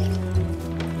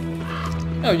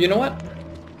 Oh, you know what?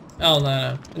 Oh,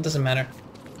 no, it doesn't matter.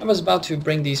 I was about to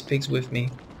bring these pigs with me.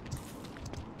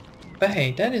 But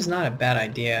hey, that is not a bad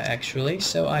idea actually,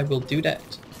 so I will do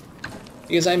that.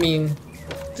 Because I mean,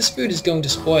 this food is going to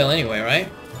spoil anyway, right?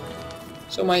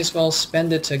 So might as well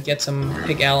spend it to get some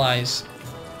pig allies.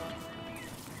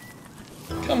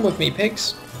 Come with me,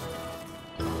 pigs.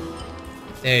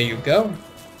 There you go.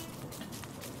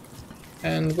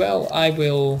 And well,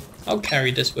 I'll carry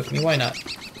this with me, why not?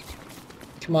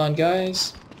 Come on,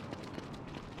 guys.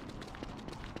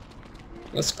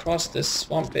 Let's cross this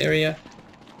swamp area.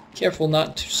 Careful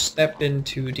not to step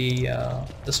into the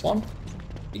swamp,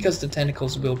 because the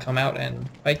tentacles will come out and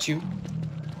bite you.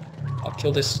 I'll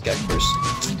kill this guy first.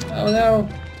 Oh no!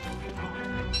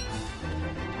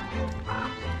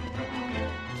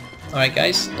 Alright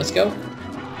guys, let's go.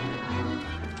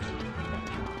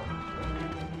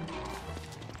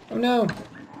 Oh no!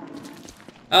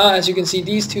 As you can see,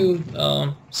 these two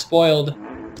spoiled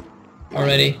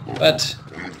already, but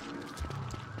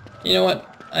you know what?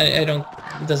 I don't.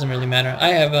 It doesn't really matter. I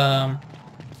have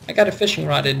I got a fishing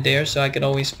rod in there, so I could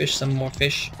always fish some more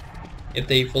fish if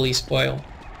they fully spoil.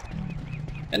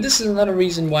 And this is another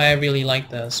reason why I really like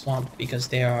the swamp, because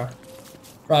there are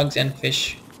frogs and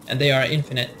fish, and they are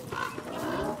infinite.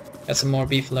 Got some more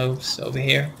beefalos over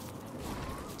here.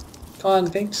 Come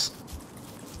on, pigs.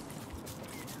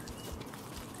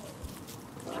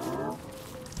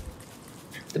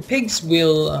 The pigs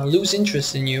will lose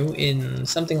interest in you in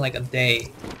something like a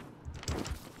day.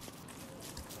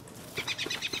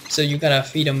 So you gotta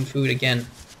feed them food again.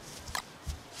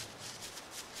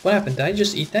 What happened? Did I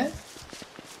just eat that?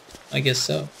 I guess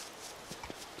so.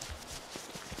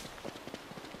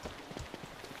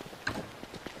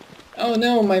 Oh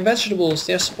no, my vegetables,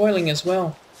 they're spoiling as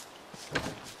well.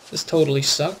 This totally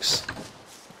sucks.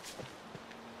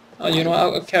 Oh, you know,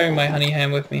 I'll carry my honey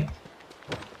ham with me.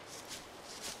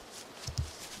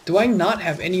 Do I not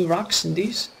have any rocks in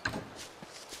these?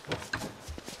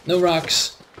 No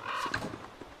rocks.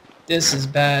 This is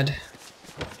bad.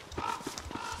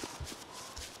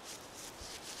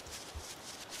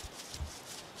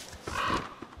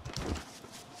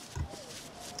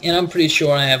 And I'm pretty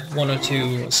sure I have 1 or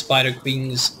 2 spider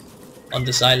queens on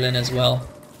this island as well.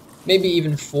 Maybe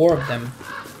even 4 of them.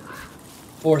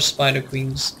 4 spider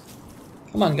queens.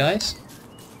 Come on, guys.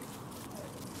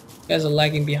 You guys are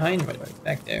lagging behind right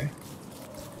back there.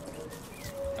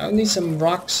 I'll need some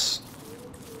rocks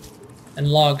and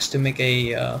logs to make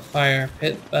a fire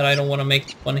pit, but I don't want to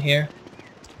make one here.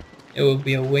 It would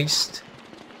be a waste.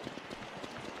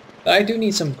 But I do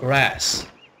need some grass.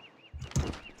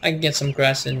 I can get some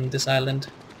grass in this island.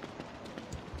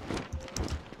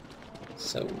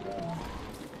 So,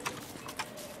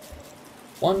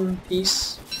 1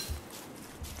 piece,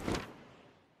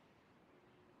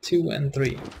 2 and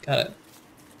 3. Got it.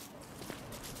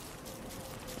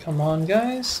 Come on,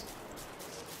 guys.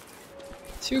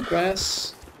 2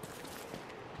 grass.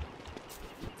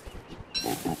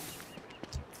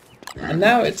 And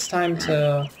now it's time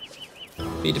to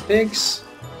feed the pigs.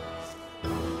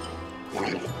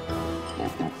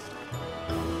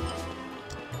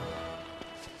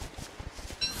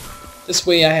 This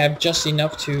way I have just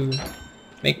enough to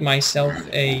make myself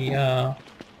a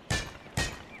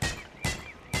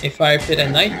fire pit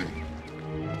at night.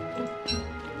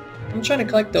 I'm trying to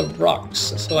collect the rocks,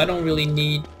 so I don't really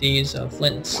need these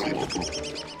flints.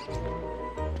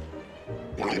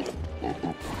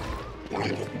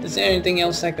 Is there anything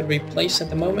else I could replace at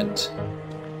the moment?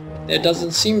 There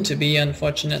doesn't seem to be,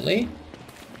 unfortunately.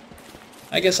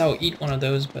 I guess I'll eat one of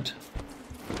those, but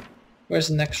where's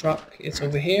the next rock? It's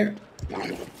over here.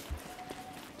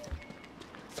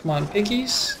 Come on,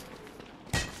 piggies.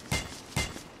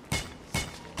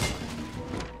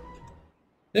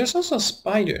 There's also a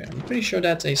spider. I'm pretty sure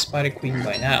that's a spider queen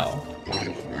by now.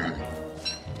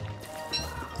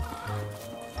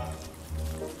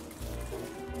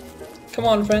 Come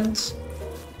on, friends.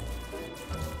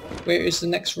 Where is the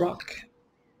next rock?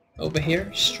 Over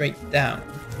here, straight down.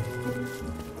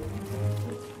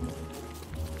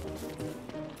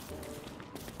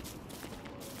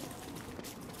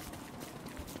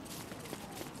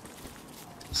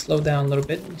 Slow down a little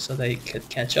bit so they could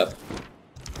catch up.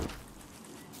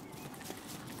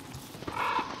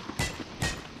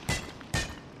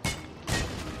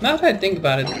 Now that I think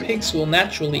about it, the pigs will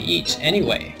naturally eat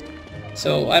anyway,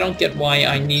 so I don't get why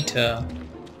I need to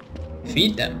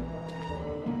feed them.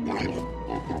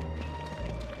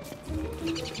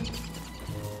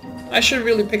 I should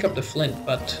really pick up the flint,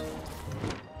 but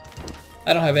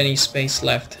I don't have any space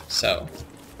left, so...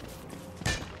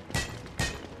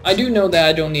 I do know that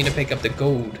I don't need to pick up the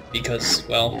gold, because,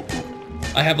 well,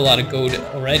 I have a lot of gold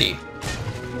already.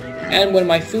 And when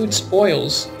my food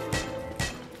spoils...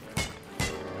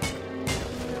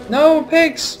 No,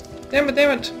 pigs! Damn it,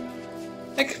 damn it!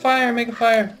 Make a fire, make a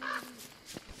fire!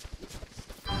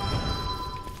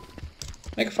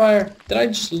 Make a fire. Did I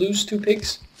just lose 2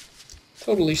 pigs?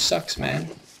 Totally sucks, man.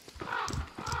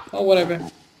 Oh,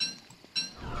 whatever.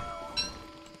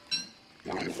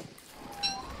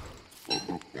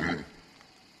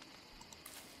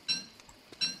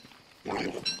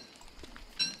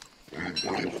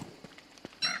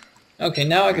 Okay,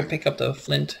 now I can pick up the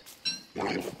flint.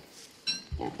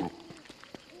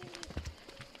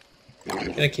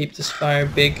 Gotta keep this fire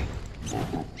big.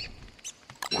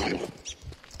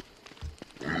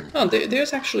 Oh,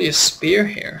 there's actually a spear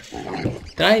here.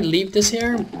 Did I leave this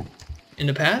here in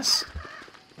the past?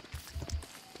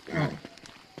 Oh.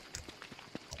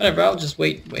 Whatever, I'll just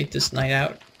wait this night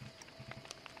out.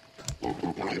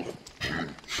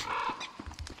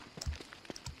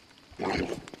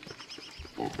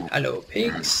 Hello,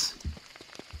 pigs.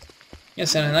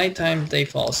 Yes, and at nighttime they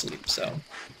fall asleep, so.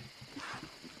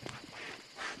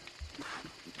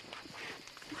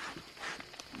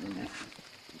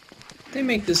 They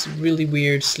make this really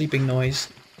weird sleeping noise.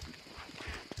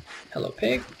 Hello,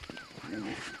 pig.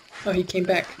 Oh, he came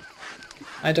back.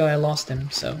 I thought I lost him,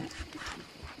 so.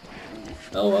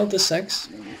 Oh well, this sucks.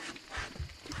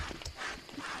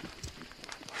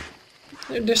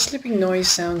 Their sleeping noise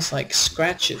sounds like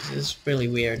scratches. It's really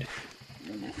weird.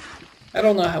 I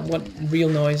don't know what real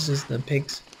noises the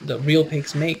real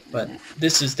pigs make, but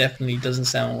this is definitely doesn't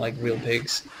sound like real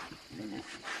pigs.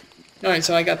 Alright,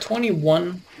 so I got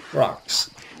 21 rocks.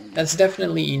 That's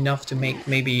definitely enough to make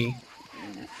maybe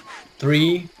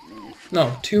three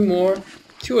more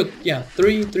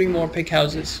pig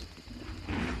houses.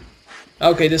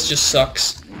 Okay, this just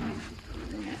sucks.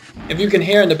 If you can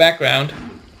hear in the background,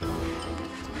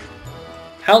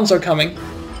 hounds are coming.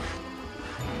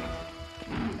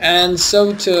 And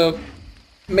so to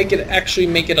make it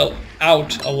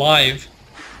out alive,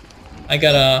 I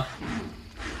gotta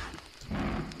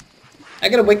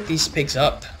wake these pigs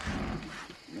up.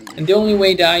 And the only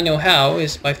way that I know how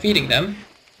is by feeding them.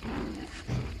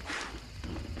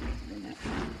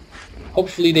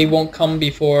 Hopefully they won't come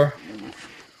before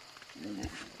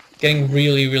getting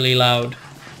really, really loud.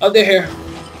 Oh, they're here.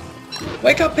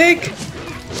 Wake up, pig!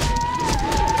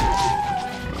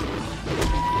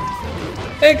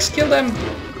 Pigs, kill them!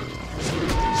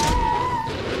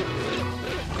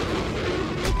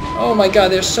 Oh my god,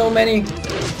 there's so many!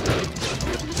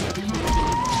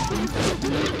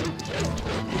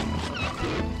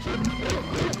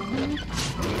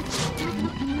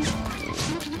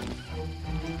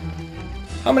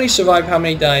 How many survived? How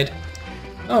many died?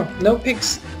 Oh, no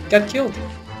pigs got killed.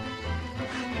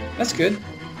 That's good.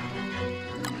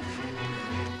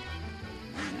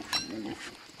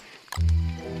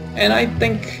 And I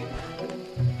think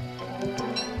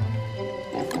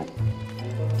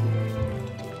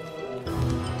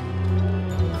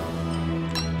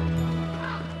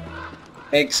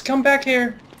pigs, come back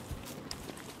here.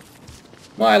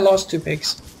 Well, I lost 2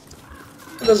 pigs.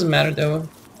 It doesn't matter though.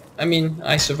 I mean,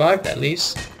 I survived at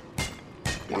least.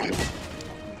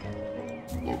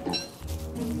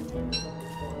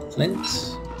 Flint.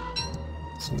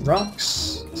 Some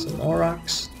rocks. Some more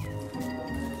rocks.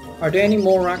 Are there any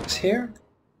more rocks here?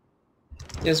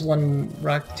 There's one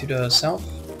rock to the south,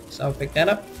 so I'll pick that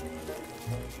up.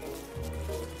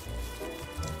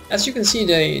 As you can see,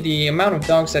 the amount of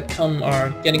dogs that come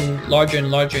are getting larger and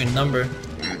larger in number.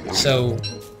 So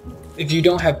if you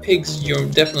don't have pigs, you're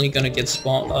definitely gonna get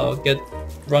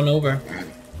run over.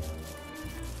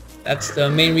 That's the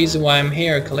main reason why I'm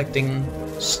here collecting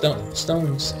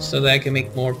stones, so that I can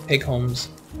make more pig homes.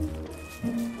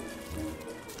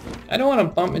 I don't want to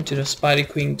bump into the Spider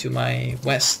Queen to my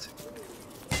west.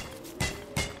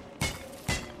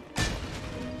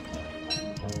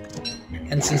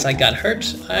 And since I got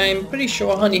hurt, I'm pretty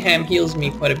sure Honey Ham heals me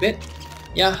quite a bit.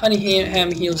 Yeah, Honey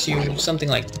Ham heals you something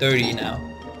like 30 now.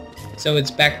 So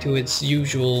it's back to its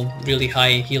usual really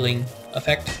high healing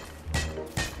effect.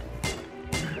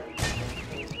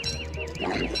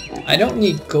 I don't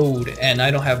need gold and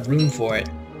I don't have room for it.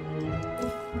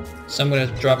 So I'm gonna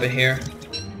drop it here.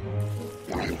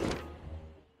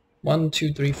 1,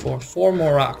 2, 3, 4. 4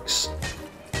 more rocks.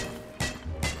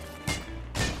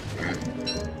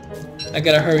 I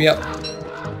gotta hurry up.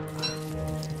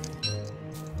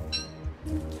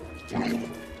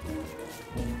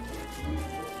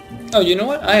 Oh, you know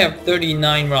what? I have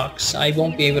 39 rocks. I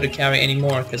won't be able to carry any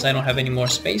more because I don't have any more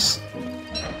space.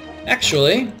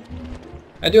 Actually,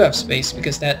 I do have space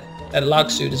because that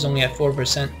log suit is only at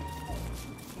 4%.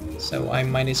 So I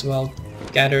might as well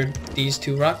gather these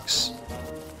 2 rocks.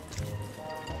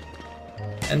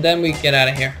 And then we get out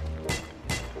of here.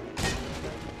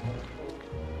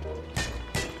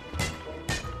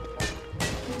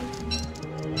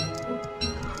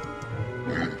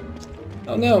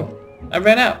 Oh no, I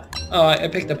ran out. Oh, I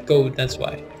picked up gold, that's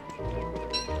why.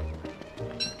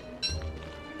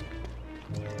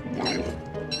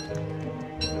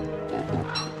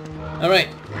 Alright,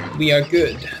 we are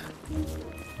good.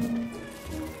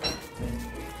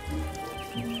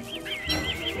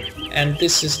 And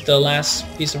this is the last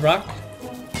piece of rock.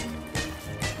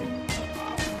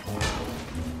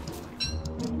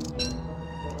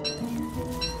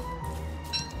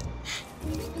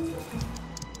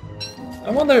 I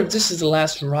wonder if this is the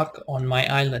last rock on my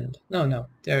island. No,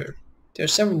 there are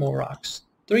several more rocks.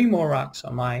 3 more rocks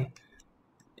on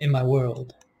in my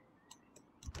world.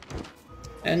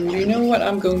 And you know what?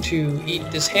 I'm going to eat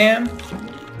this ham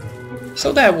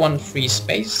so that I have 1 free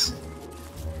space.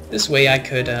 This way I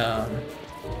could let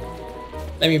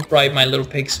me bribe my little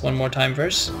pigs one more time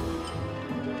first.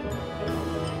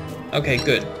 Okay,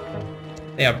 good.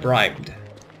 They are bribed.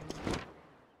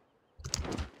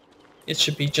 It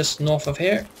should be just north of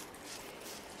here.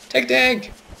 Take the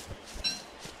egg!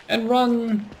 And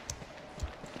run!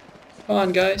 Come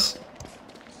on, guys.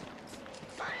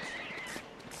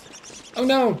 Oh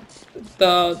no!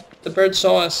 The bird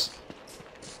saw us.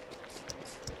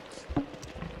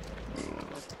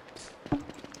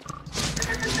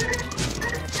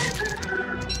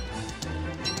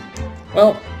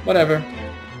 Well, whatever.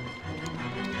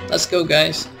 Let's go,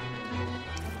 guys.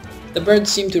 The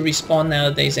birds seem to respawn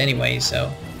nowadays anyway,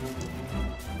 so...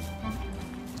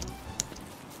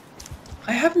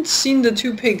 I haven't seen the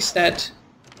 2 pigs that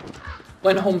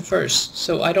went home first,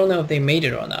 so I don't know if they made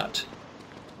it or not.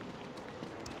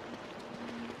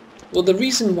 Well, the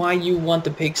reason why you want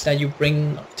the pigs that you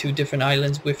bring to different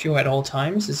islands with you at all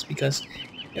times is because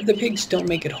if the pigs don't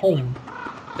make it home,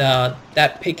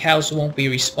 that pig house won't be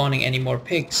respawning any more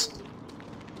pigs.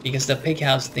 Because the pig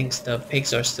house thinks the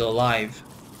pigs are still alive.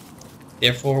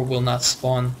 Therefore will not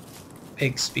spawn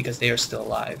pigs because they are still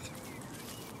alive.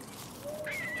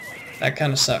 That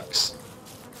kind of sucks.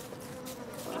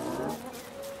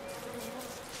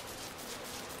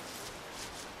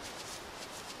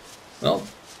 Well,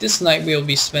 this night we'll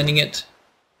be spending it...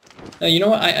 Now, you know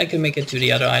what? I can make it to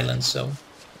the other island, so...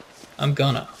 I'm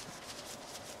gonna.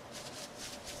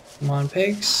 Come on,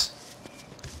 pigs.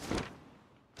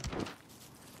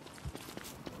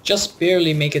 Just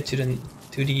barely make it to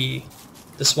the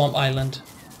swamp island.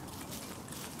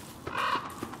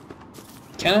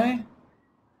 Can I?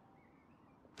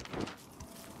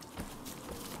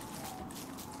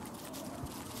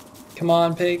 Come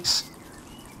on, pigs.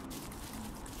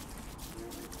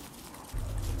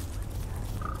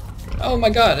 Oh my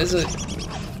god, it's a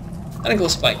tentacle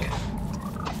spike.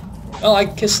 Well, I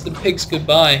kissed the pigs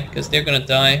goodbye, because they're gonna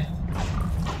die.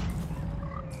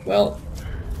 Well,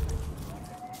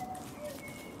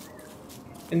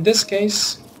 in this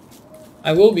case,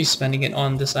 I will be spending it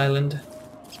on this island.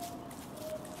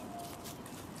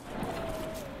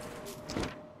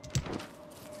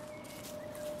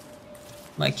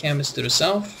 My camp is to the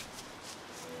south.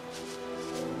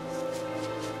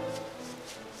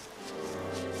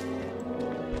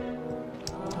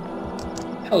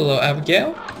 Hello,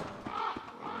 Abigail.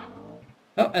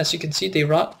 Oh, as you can see, they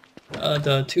rot.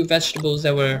 The 2 vegetables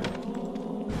that were...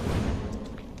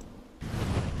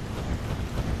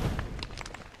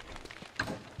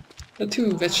 The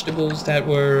 2 vegetables that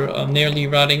were nearly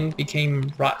rotting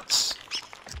became rots.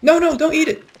 No, don't eat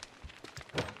it!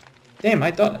 Damn,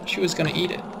 I thought she was gonna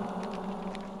eat it.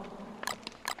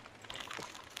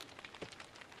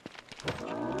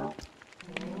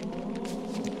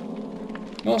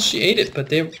 Well, she ate it, but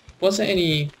there wasn't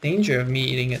any danger of me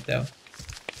eating it, though.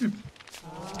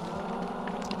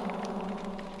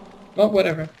 Well,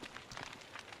 whatever.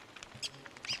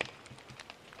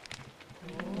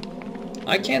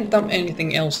 I can't dump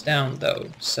anything else down, though,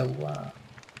 so,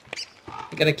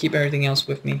 I gotta keep everything else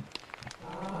with me.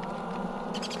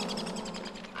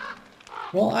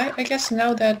 Well, I guess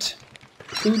now that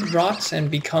food rots and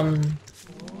become,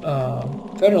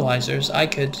 fertilizers, I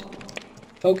could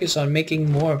focus on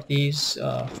making more of these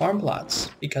farm plots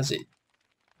because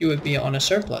you would be on a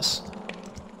surplus.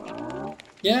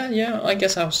 Yeah, I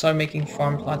guess I'll start making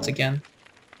farm plots again.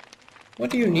 What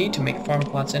do you need to make farm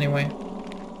plots anyway?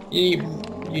 You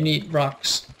need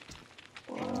rocks.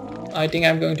 I think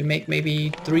I'm going to make maybe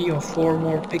 3 or 4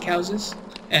 more pig houses,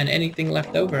 and anything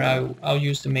left over I'll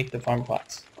use to make the farm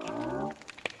plots.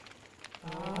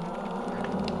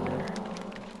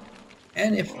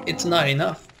 And if it's not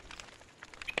enough,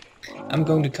 I'm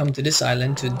going to come to this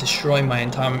island to destroy my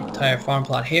entire farm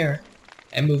plot here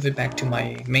and move it back to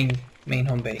my main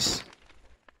home base.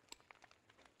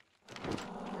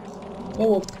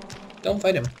 Whoa, don't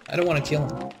fight him. I don't want to kill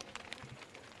him.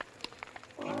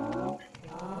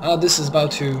 Oh, this is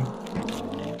about to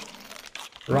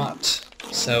rot,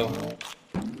 so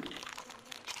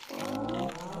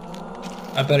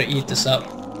I better eat this up.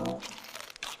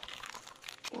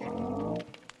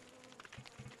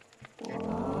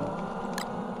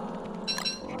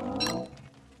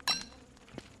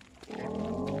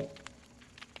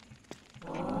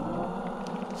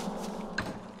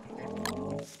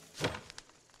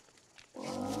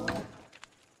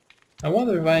 I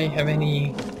wonder if I have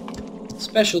any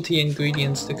specialty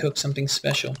ingredients to cook something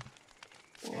special.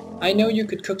 I know you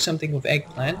could cook something with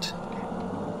eggplant,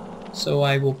 so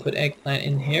I will put eggplant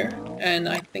in here, and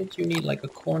I think you need like a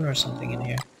corn or something in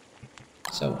here.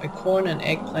 So a corn, an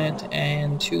eggplant,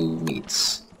 and 2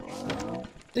 meats.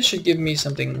 This should give me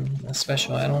something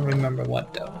special. I don't remember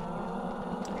what though.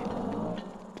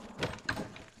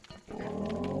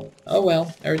 Oh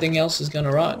well, everything else is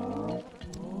gonna rot.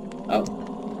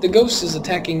 Oh, the ghost is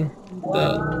attacking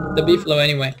the beefalo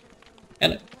anyway.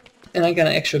 And I got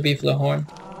an extra beefalo horn.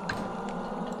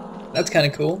 That's kind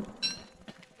of cool.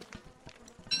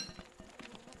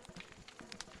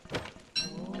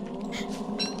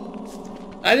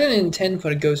 I didn't intend for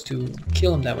the ghost to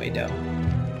kill him that way though.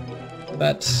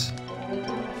 But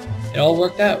it all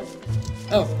worked out.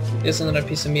 Oh, there's another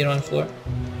piece of meat on the floor.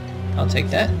 I'll take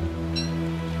that.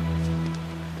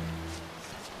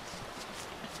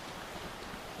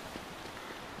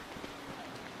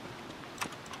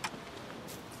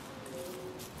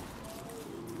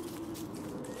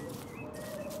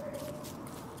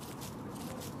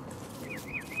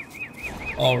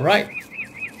 Alright.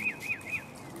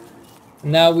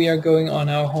 Now we are going on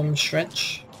our home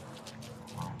stretch.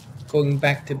 Going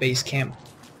back to base camp.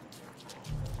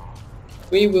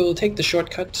 We will take the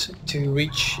shortcut to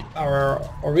reach our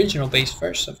original base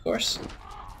first, of course.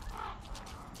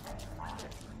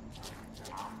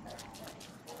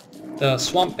 The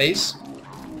swamp base.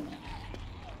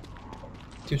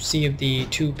 To see if the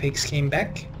 2 pigs came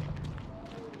back.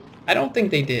 I don't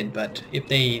think they did, but if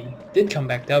they did come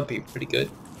back, that would be pretty good.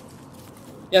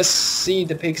 Yes, see,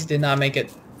 the pigs did not make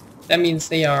it. That means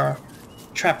they are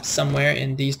trapped somewhere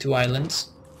in these 2 islands.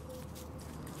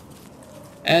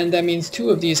 And that means 2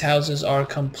 of these houses are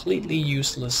completely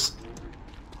useless.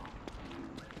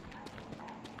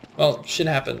 Well, shit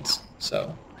happens,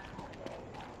 so...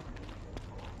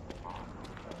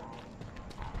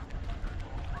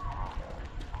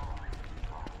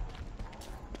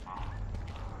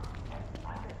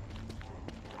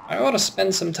 I ought to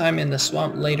spend some time in the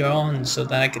swamp later on so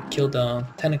that I could kill the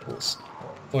tentacles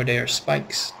for their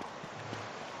spikes.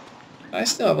 I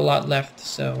still have a lot left,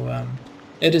 so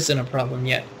it isn't a problem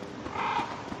yet.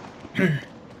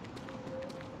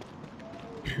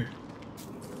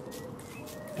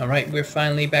 Alright, we're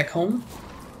finally back home.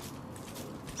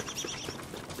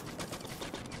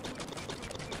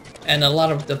 And a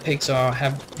lot of the pigs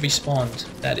have respawned.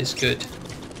 That is good.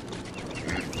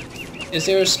 Is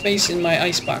there a space in my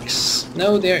icebox?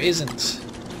 No, there isn't.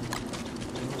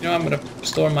 You know, I'm gonna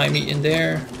store my meat in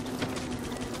there.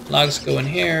 Logs go in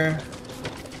here.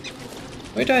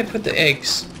 Where do I put the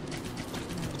eggs?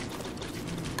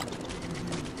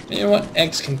 You know what?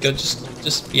 Eggs can go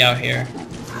just be out here.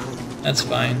 That's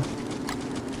fine.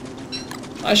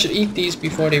 I should eat these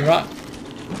before they rot.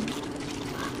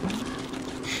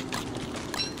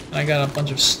 I got a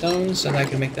bunch of stones so that I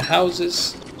can make the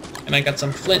houses. And I got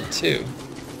some flint too.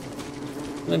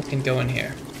 Flint can go in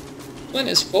here. Flint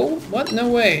is full? What? No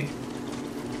way.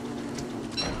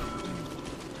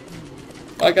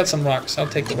 Oh, I got some rocks. I'll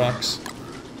take the rocks.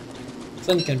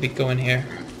 Flint can go in here.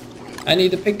 I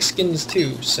need the pig skins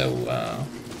too, so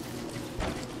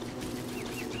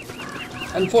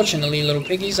unfortunately, little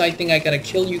piggies, I think I gotta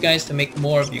kill you guys to make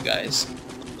more of you guys.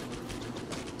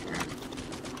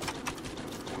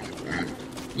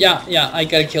 Yeah, I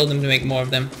gotta kill them to make more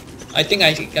of them. I think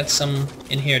I got some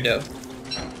in here though.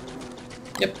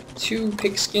 Yep, 2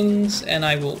 pig skins, and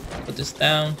I will put this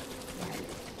down.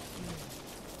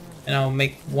 And I'll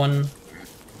make 1.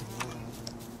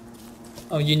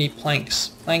 Oh, you need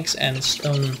planks. Planks and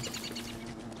stone.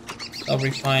 I'll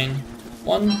refine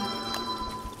 1,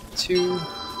 2,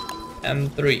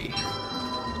 and 3.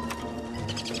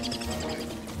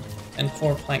 And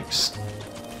 4 planks.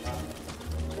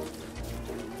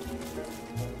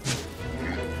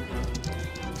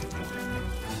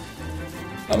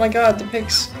 Oh my god, the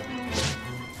pigs!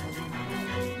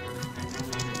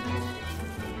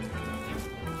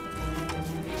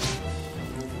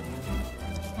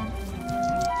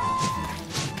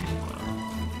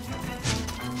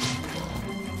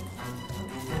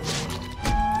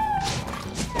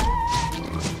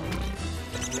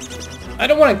 I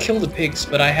don't want to kill the pigs,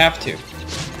 but I have to.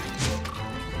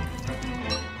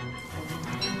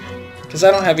 Because I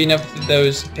don't have enough of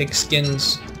those pig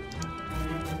skins.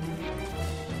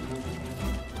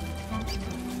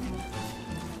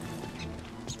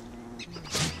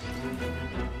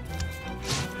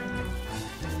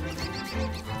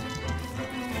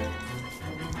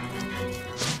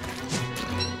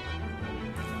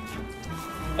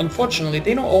 Unfortunately,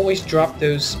 they don't always drop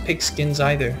those pig skins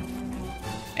either.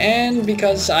 And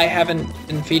because I haven't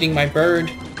been feeding my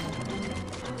bird,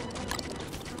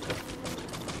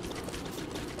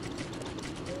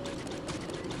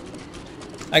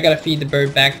 I gotta feed the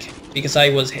bird back because I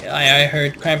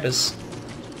heard Krampus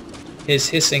is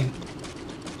hissing.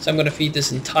 So I'm gonna feed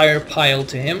this entire pile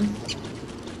to him.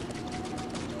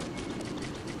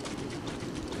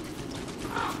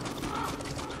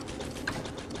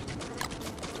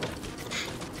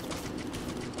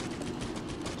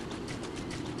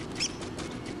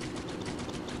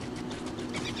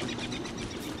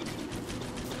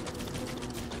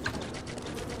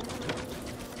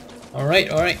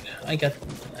 Alright,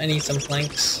 I need some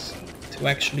planks to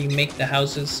actually make the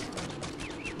houses.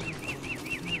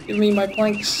 Give me my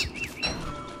planks.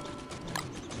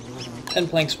 10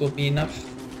 planks will be enough.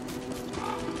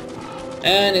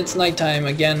 And it's nighttime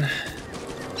again.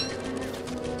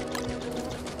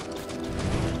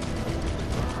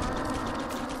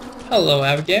 Hello,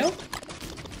 Abigail.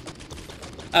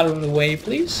 Out of the way,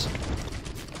 please.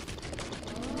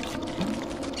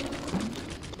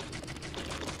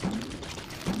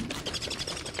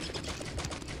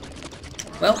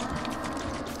 Well,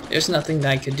 there's nothing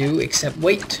that I could do except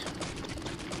wait.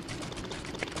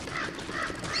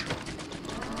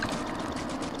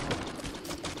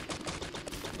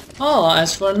 Oh,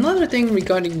 as for another thing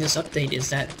regarding this update is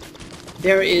that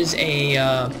there is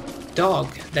a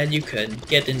dog that you could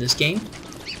get in this game.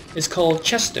 It's called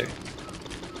Chester.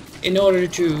 In order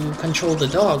to control the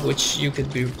dog, which you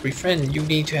could befriend, you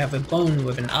need to have a bone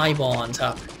with an eyeball on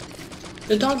top.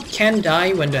 The dog can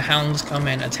die when the hounds come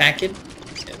and attack it,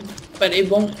 but it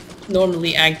won't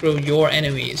normally aggro your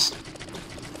enemies.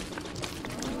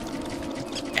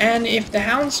 And if the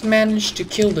hounds manage to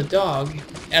kill the dog,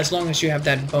 as long as you have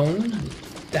that bone,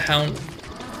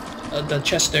 the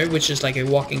Chester, which is like a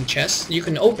walking chest, you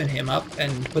can open him up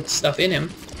and put stuff in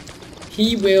him.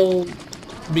 He will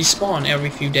respawn every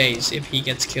few days if he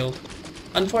gets killed.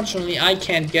 Unfortunately, I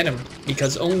can't get him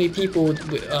because only people,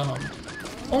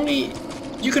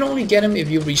 you can only get him if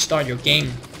you restart your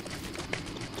game.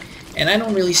 And I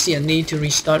don't really see a need to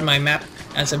restart my map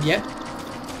as of yet,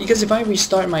 because if I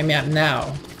restart my map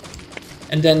now,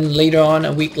 and then later on,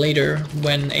 a week later,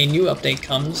 when a new update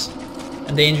comes,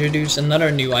 and they introduce another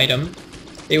new item,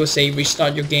 they will say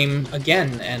restart your game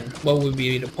again, and what would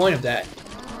be the point of that?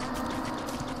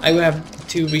 I would have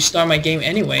to restart my game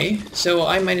anyway, so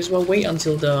I might as well wait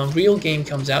until the real game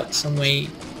comes out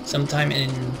sometime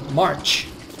in March.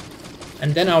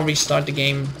 And then I'll restart the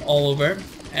game all over,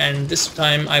 and this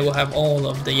time I will have all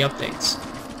of the updates.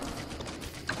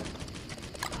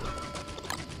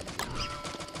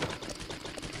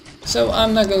 So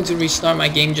I'm not going to restart my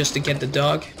game just to get the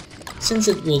dog, since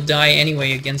it will die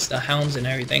anyway against the hounds and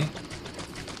everything.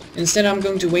 Instead, I'm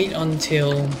going to wait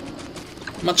until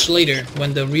much later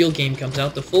when the real game comes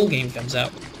out, the full game comes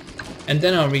out, and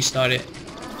then I'll restart it.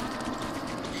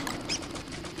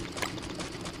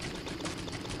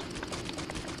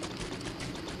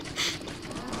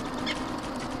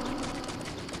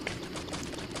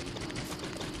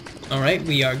 Alright,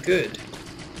 we are good.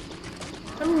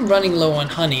 I'm running low on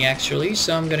honey actually,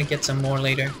 so I'm gonna get some more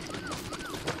later.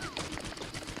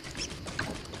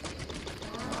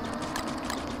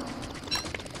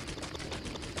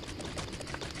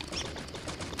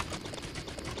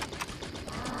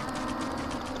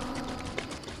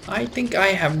 I think I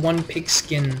have one pig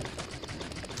skin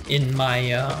in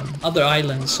my other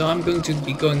island, so I'm going to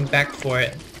be going back for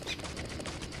it.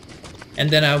 And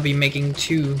then I'll be making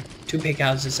two pig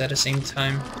houses at the same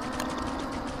time.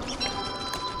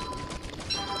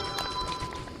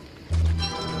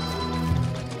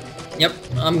 Yep,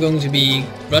 I'm going to be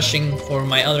rushing for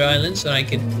my other island so I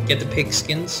can get the pig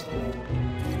skins.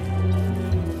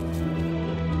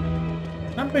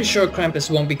 I'm pretty sure Krampus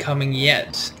won't be coming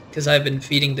yet, because I've been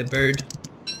feeding the bird.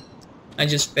 I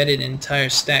just fed it an entire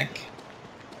stack.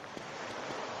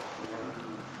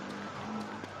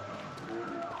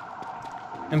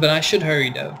 But I should hurry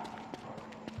though.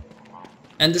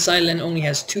 And this island only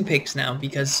has 2 pigs now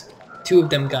because 2 of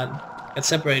them got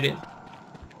separated.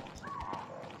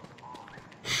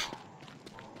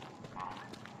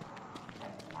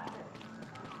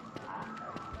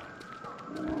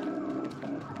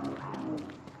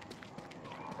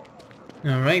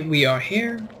 Alright, we are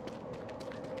here.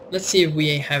 Let's see if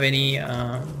we have any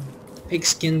pig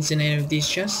skins in any of these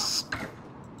chests.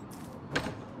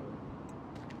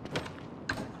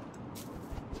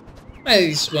 Might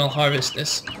as well harvest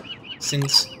this,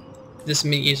 since this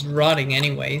meat is rotting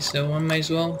anyway, so I might as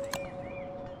well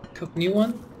cook new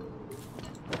one.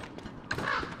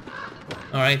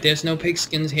 Alright, there's no pig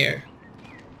skins here.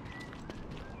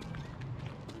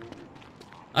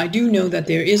 I do know that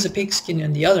there is a pigskin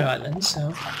on the other island,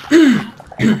 so...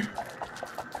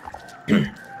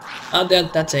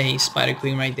 that's a spider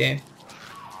queen right there.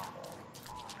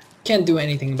 Can't do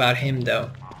anything about him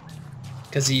though,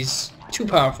 because he's too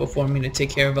powerful for me to take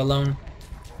care of alone.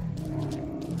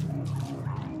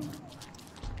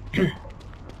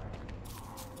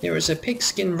 There was a pig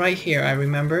skin right here, I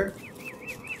remember.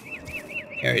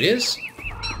 Here it is.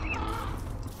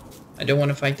 I don't want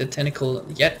to fight the tentacle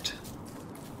yet.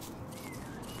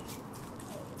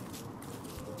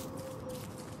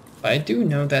 But I do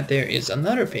know that there is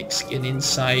another pig skin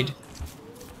inside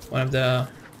one of the...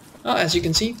 Oh, as you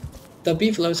can see, the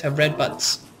beefalos have red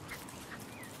butts.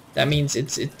 That means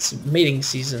it's mating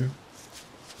season.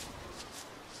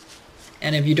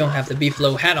 And if you don't have the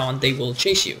beefalo hat on, they will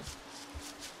chase you.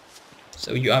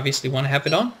 So you obviously want to have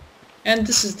it on. And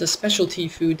this is the specialty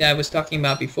food that I was talking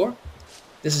about before.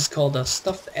 This is called a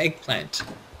stuffed eggplant.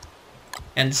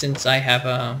 And since I have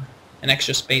an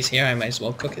extra space here, I might as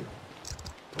well cook it.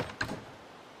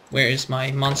 Where is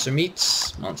my monster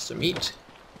meats? Monster meat.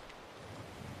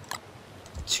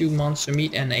 2 monster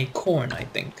meat and a corn, I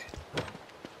think.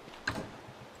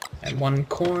 And 1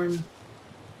 corn.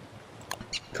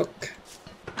 Cook.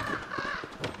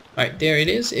 Alright, there it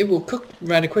is. It will cook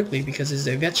rather quickly because it's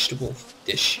a vegetable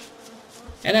dish.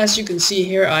 And as you can see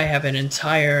here, I have an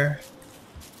entire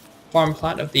farm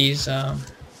plot of these, a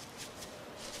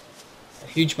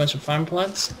huge bunch of farm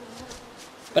plots.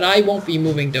 But I won't be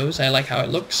moving those, I like how it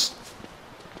looks.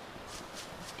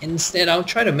 Instead, I'll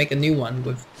try to make a new one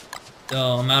with the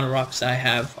amount of rocks I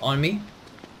have on me.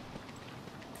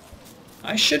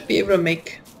 I should be able to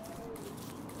make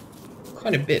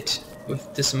quite a bit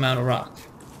with this amount of rock.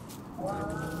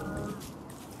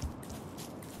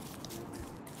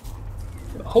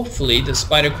 Hopefully the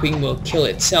spider queen will kill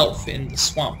itself in the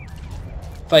swamp,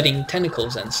 fighting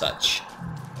tentacles and such.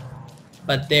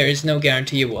 But there is no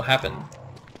guarantee it will happen.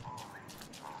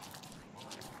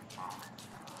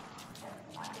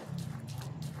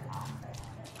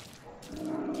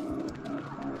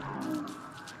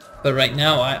 But right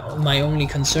now, my only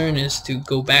concern is to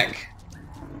go back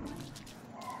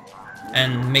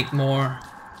and make more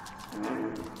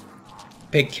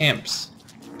pig camps,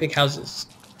 pig houses.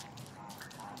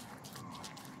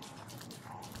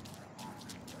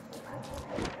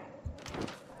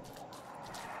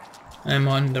 I'm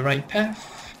on the right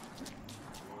path.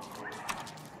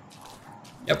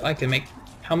 Yep, I can make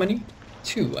how many?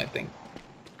 2, I think.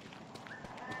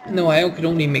 No, I could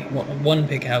only make one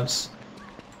pig house.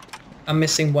 I'm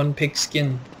missing 1 pig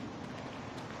skin.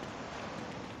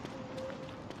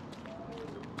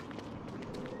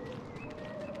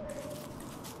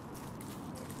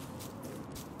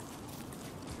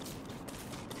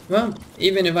 Well,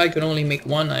 even if I could only make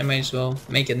 1, I might as well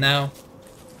make it now,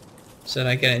 so that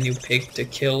I get a new pig to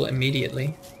kill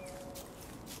immediately.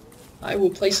 I will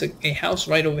place a house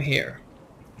right over here.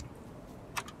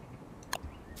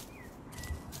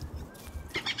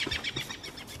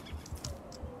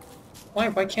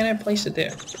 Why can't I place it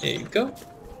there? There you go.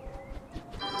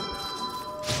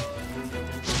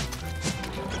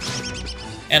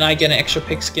 And I get an extra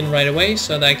pig skin right away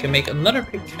so that I can make another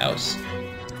pig house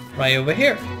right over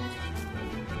here.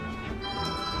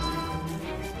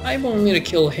 I won't need to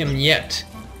kill him yet,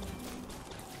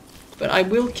 but I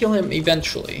will kill him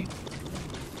eventually.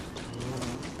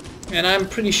 And I'm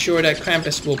pretty sure that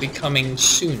Krampus will be coming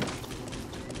soon.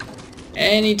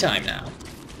 Anytime now.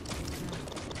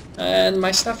 And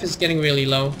my stuff is getting really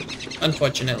low,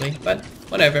 unfortunately, but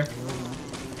whatever.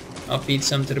 I'll feed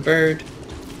some to the bird.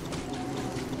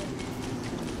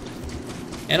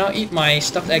 And I'll eat my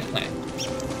stuffed eggplant.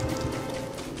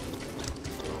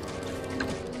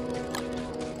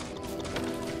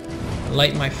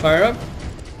 Light my fire up.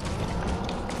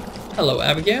 Hello,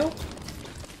 Abigail.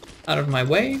 Out of my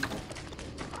way.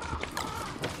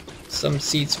 Some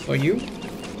seeds for you.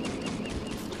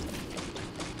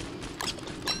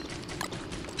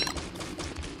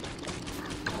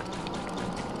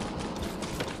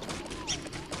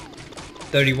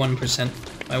 %.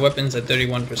 My weapon's at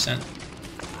 31%.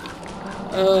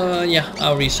 Yeah,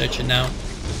 I'll research it now.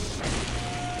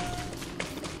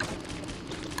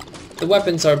 The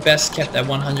weapons are best kept at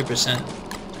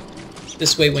 100%.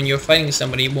 This way when you're fighting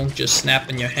somebody, it won't just snap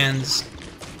in your hands.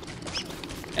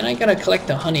 And I gotta collect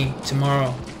the honey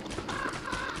tomorrow.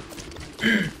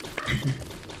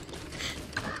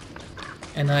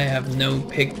 And I have no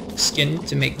pig skin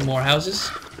to make more houses.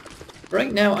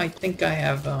 Right now I think I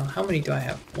have, how many do I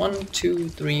have? 1, 2,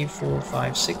 3, 4,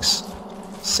 5, 6,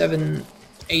 7,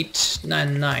 8,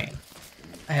 9, 9.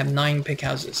 I have 9 pig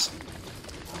houses.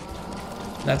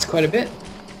 That's quite a bit.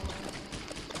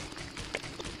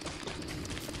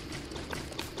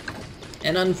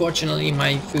 And unfortunately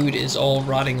my food is all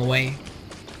rotting away.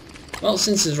 Well,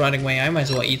 since it's rotting away, I might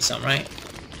as well eat some, right?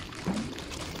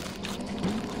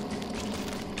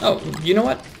 Oh, you know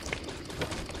what?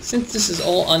 Since this is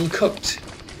all uncooked,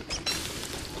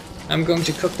 I'm going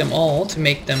to cook them all to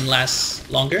make them last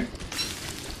longer.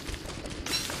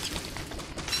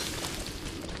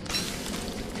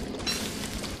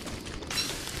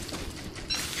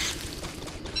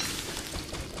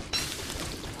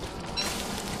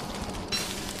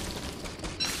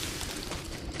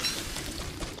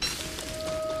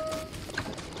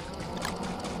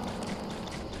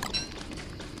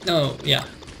 Oh, yeah.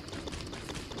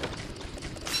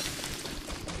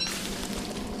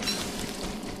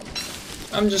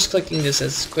 I'm just clicking this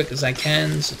as quick as I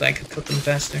can so that I can cook them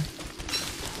faster.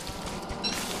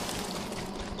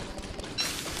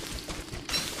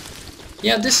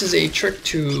 Yeah, this is a trick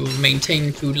to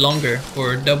maintain food longer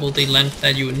for double the length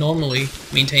that you would normally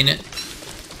maintain it.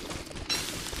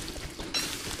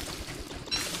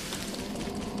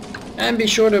 And be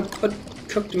sure to put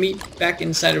cooked meat back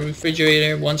inside the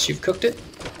refrigerator once you've cooked it,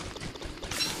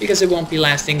 because it won't be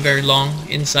lasting very long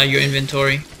inside your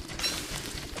inventory.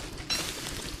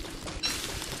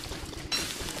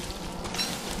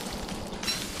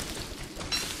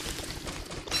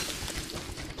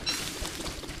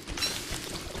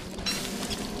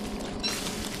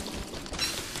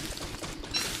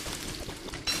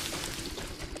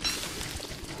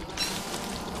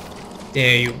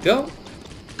 There you go.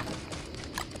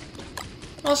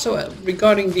 Also,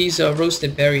 regarding these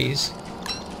roasted berries,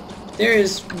 there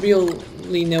is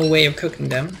really no way of cooking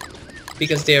them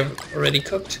because they are already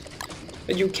cooked.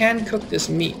 But you can cook this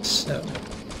meat, so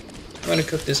I'm going to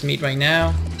cook this meat right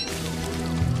now.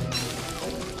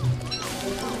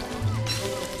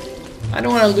 I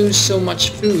don't want to lose so much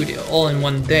food all in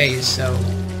one day, so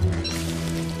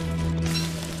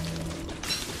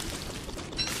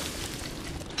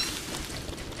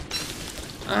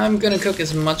I'm gonna cook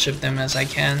as much of them as I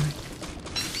can.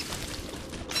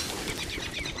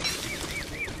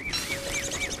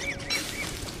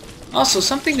 Also,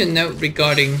 something to note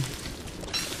regarding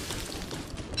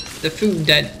the food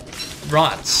that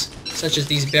rots, such as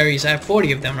these berries. I have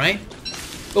 40 of them, right?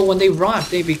 But when they rot,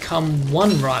 they become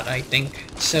one rot, I think.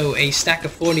 So a stack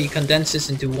of 40 condenses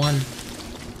into one.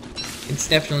 It's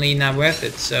definitely not worth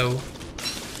it, so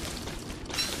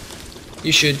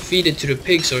you should feed it to the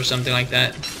pigs or something like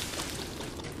that.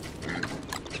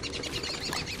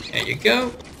 There you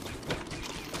go.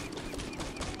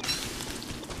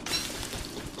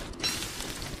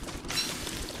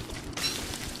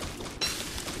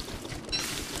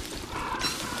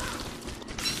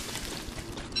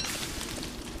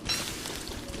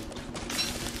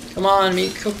 Come on,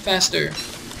 meat, cook faster.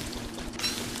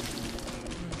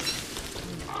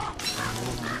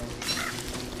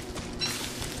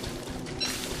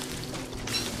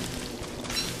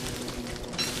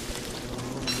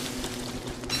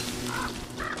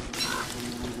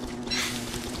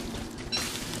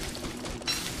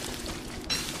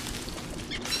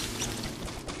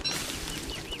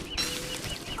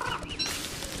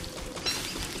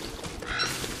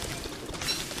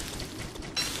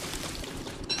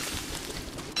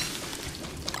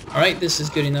 Alright, this is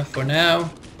good enough for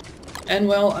now. And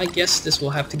well, I guess this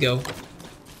will have to go.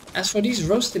 As for these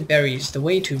roasted berries, the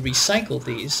way to recycle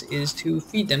these is to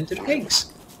feed them to the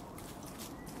pigs.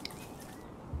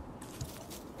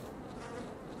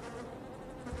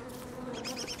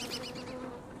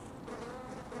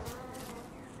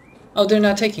 Oh, they're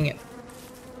not taking it.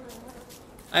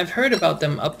 I've heard about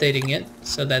them updating it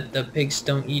so that the pigs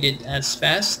don't eat it as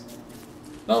fast.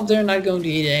 Well, if they're not going to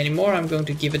eat it anymore, I'm going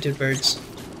to give it to the birds.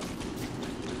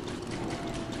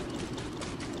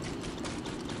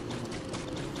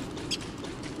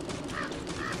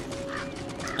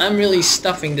 I'm really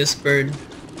stuffing this bird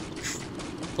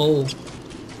full.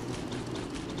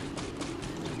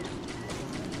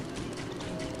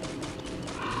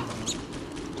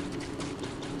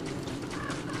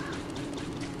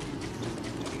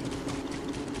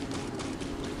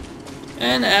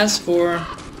 And as for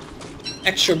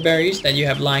extra berries that you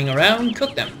have lying around,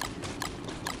 cook them.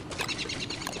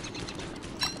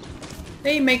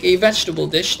 They make a vegetable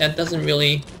dish that doesn't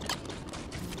really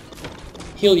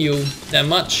heal you that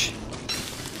much,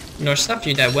 nor stuff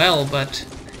you that well, but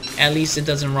at least it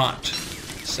doesn't rot.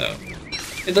 So,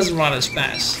 it doesn't rot as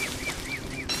fast.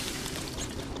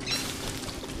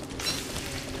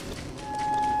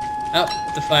 Oh,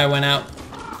 the fire went out.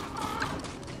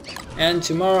 And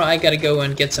tomorrow I gotta go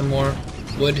and get some more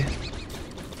wood.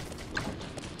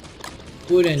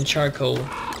 Wood and charcoal.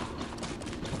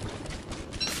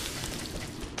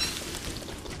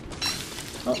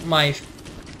 Oh, my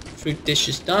fruit dish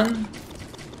is done.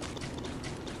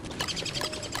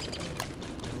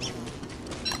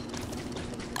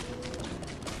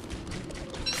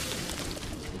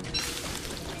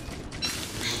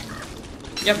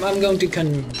 Yep, I'm going to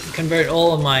convert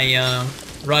all of my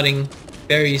rotting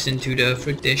berries into the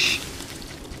fruit dish.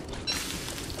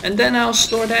 And then I'll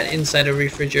store that inside a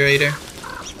refrigerator.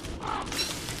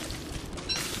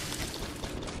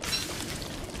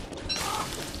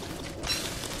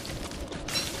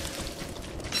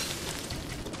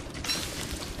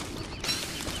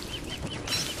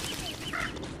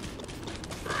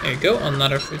 There you go,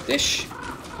 another fruit dish.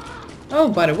 Oh,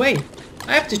 by the way,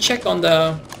 I have to check on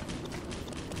the...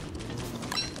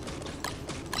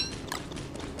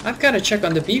 I've got to check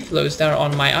on the beefalos that are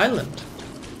on my island.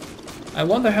 I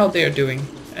wonder how they're doing.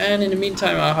 And in the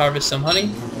meantime, I'll harvest some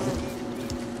honey.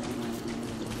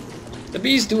 The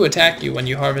bees do attack you when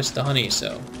you harvest the honey,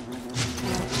 so...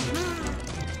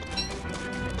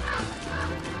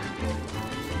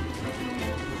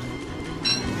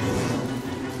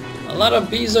 A lot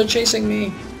of bees are chasing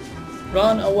me.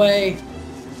 Run away.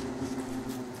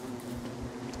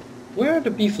 Where are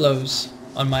the beefalos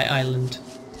on my island?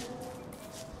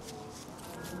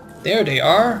 There they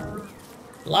are.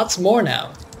 Lots more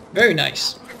now. Very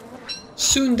nice.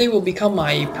 Soon they will become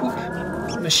my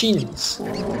poop machines.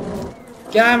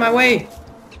 Get out of my way.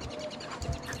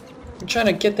 I'm trying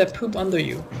to get that poop under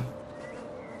you.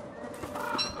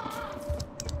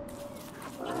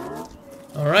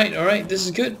 Alright, this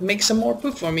is good. Make some more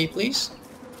poop for me, please.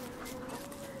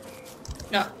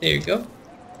 Ah, there you go.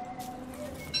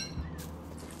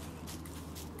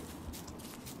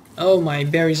 Oh, my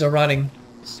berries are rotting.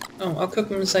 Oh, I'll cook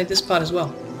them inside this pot as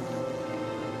well.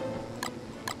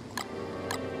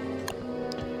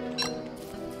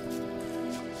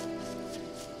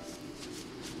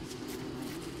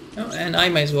 Oh, and I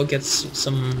might as well get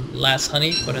some last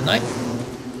honey for the night.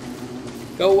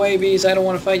 Go away, bees. I don't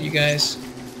want to fight you guys.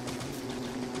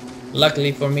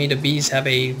 Luckily for me, the bees have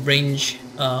a range,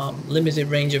 limited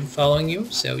range of following you,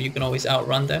 so you can always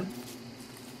outrun them.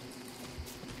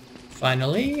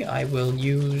 Finally, I will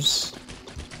use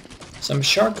some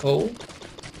charcoal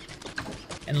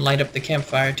and light up the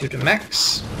campfire to the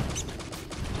max.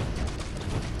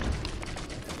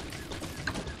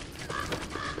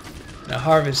 Now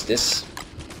harvest this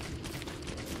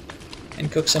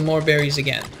and cook some more berries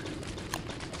again.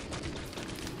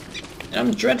 And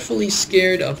I'm dreadfully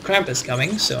scared of Krampus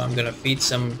coming, so I'm gonna feed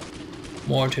some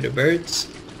more to the birds.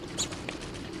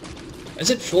 Is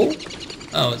it full?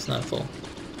 Oh, it's not full.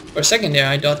 For a second there,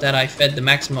 I thought that I fed the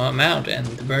maximum amount and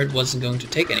the bird wasn't going to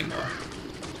take any more.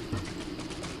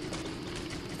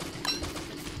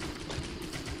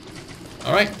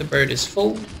 Alright, the bird is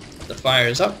full. The fire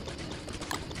is up.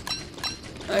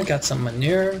 I got some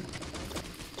manure.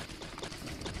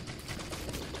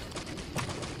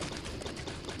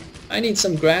 I need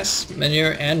some grass,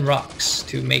 manure, and rocks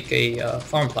to make a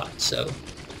farm plot, so...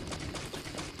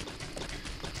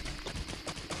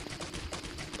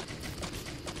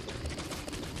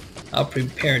 I'll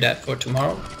prepare that for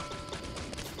tomorrow.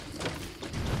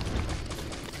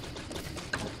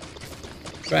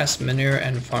 Grass, manure,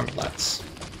 and farm plots.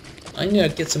 I need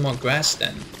to get some more grass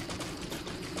then.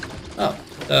 Oh,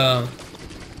 the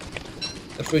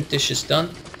fruit dish is done.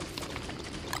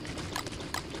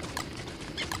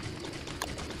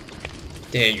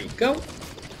 There you go.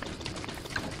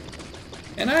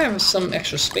 And I have some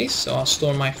extra space, so I'll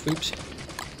store my fruit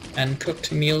and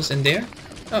cooked meals in there.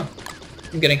 Oh,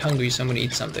 I'm getting hungry, so I'm gonna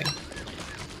eat something.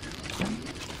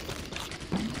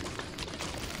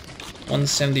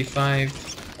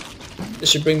 175. This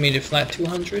should bring me to flat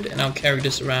 200, and I'll carry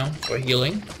this around for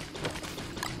healing.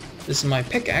 This is my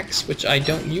pickaxe, which I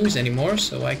don't use anymore,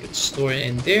 so I could store it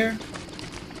in there.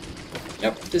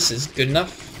 Yep, this is good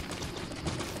enough.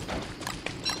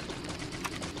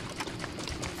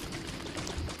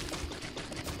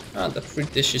 Ah, the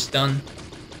fruit dish is done.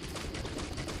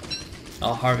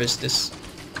 I'll harvest this.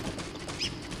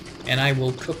 And I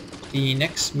will cook the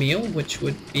next meal, which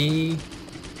would be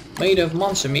made of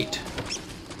monster meat.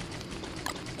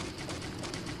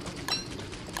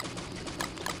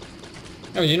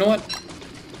 Oh, you know what?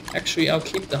 Actually, I'll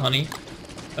keep the honey,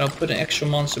 but I'll put an extra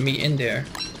monster meat in there.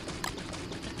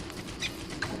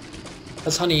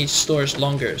 Because honey stores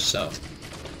longer, so...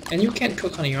 And you can't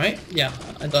cook honey, right? Yeah,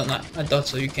 I thought not. I thought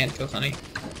so. You can't cook honey.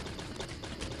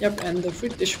 Yep, and the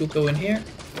fruit dish will go in here.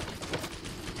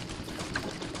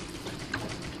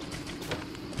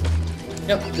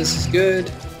 Yep, this is good.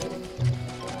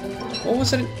 What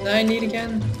was it that I need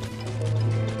again?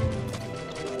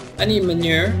 I need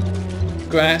manure,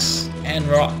 grass, and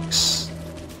rocks.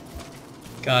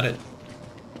 Got it.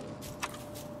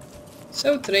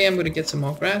 So today I'm going to get some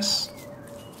more grass.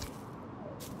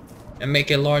 And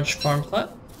make a large farm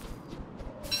plot.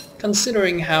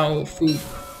 Considering how food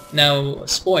now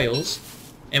spoils,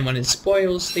 And when it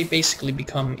spoils, they basically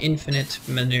become infinite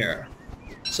manure,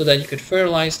 so that you could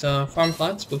fertilize the farm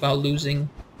plots without losing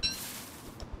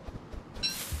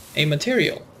a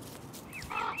material.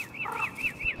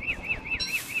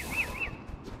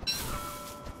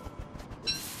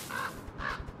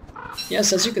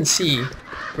 Yes, as you can see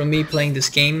from me playing this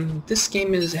game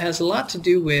has a lot to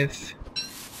do with...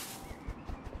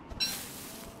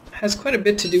 has quite a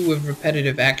bit to do with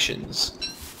repetitive actions.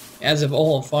 As of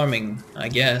all farming, I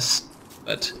guess,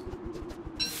 but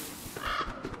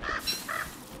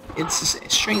it's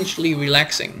strangely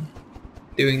relaxing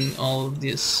doing all of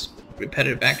these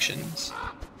repetitive actions.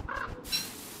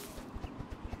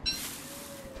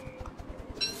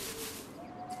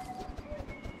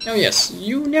 Oh yes,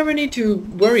 you never need to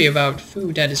worry about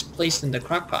food that is placed in the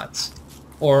crockpots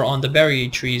or on the berry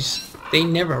trees. They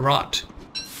never rot,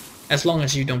 as long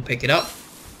as you don't pick it up.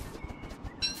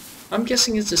 I'm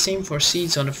guessing it's the same for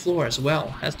seeds on the floor as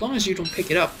well. As long as you don't pick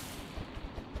it up,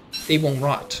 they won't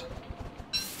rot.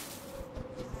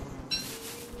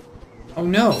 Oh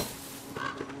no!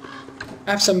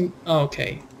 I have some... oh,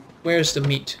 okay. Where's the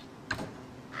meat?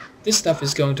 This stuff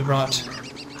is going to rot.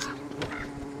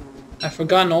 I've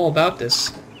forgotten all about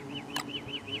this.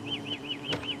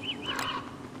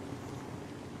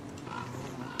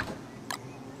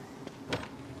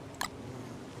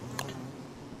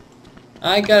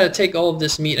 I gotta take all of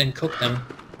this meat and cook them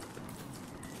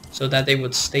so that they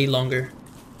would stay longer.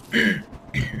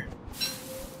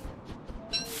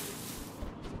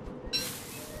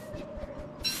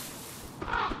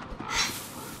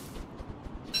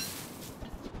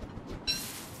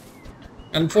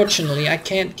 Unfortunately, I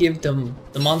can't give them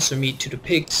the monster meat to the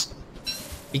pigs,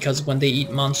 because when they eat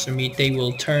monster meat, they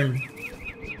will turn.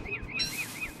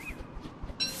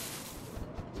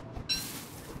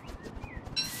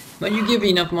 When you give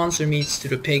enough monster meats to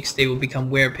the pigs, they will become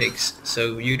were-pigs,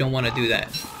 so you don't want to do that.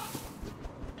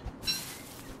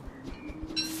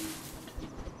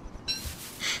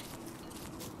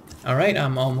 Alright,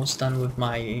 I'm almost done with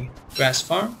my grass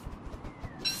farm.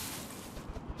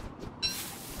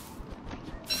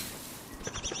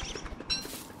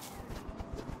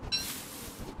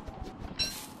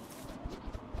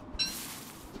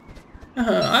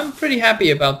 I'm pretty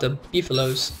happy about the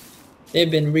beefalos. They've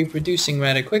been reproducing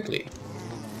rather quickly.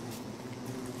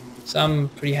 So I'm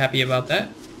pretty happy about that.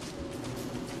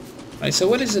 Right, so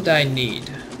what is it I need?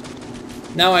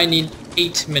 Now I need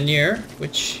 8 manure,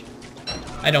 which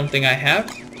I don't think I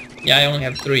have. Yeah, I only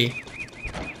have 3.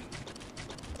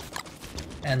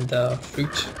 And the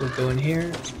fruit will go in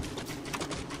here.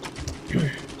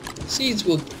 Seeds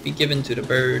will be given to the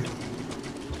bird.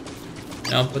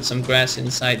 And I'll put some grass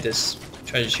inside this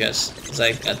treasure chest, because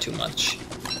I've got too much.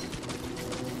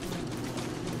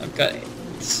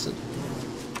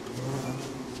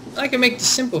 I can make the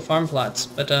simple farm plots,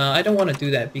 but I don't want to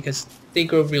do that because they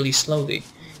grow really slowly.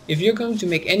 If you're going to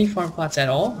make any farm plots at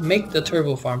all, make the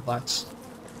turbo farm plots,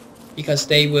 because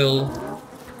they will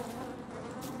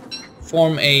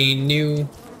form a new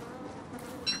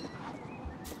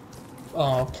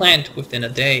plant within a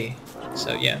day.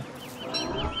 So yeah.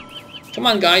 Come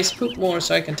on guys, poop more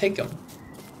so I can take them.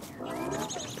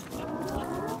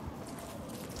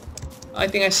 I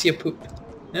think I see a poop.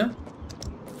 No?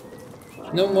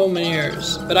 No more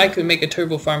manures. But I could make a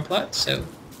turbo farm plot, so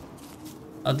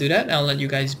I'll do that. I'll let you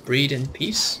guys breed in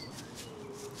peace.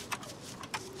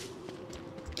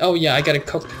 Oh yeah, I gotta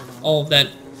cook all of that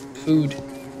food.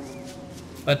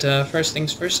 But first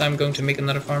things first, I'm going to make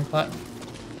another farm plot.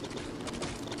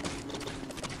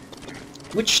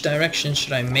 Which direction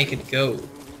should I make it go?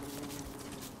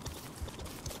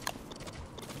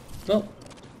 Well,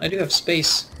 I do have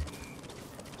space.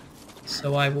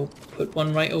 So I will put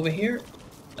one right over here,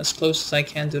 as close as I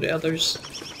can to the others.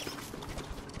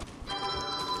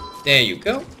 There you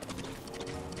go.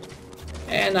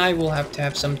 And I will have to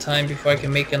have some time before I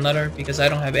can make another, because I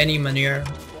don't have any manure.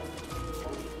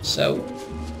 So,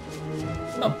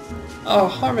 I'll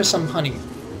harvest some honey,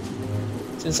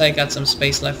 since I got some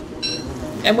space left.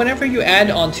 And whenever you add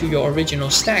onto your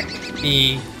original stack,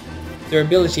 the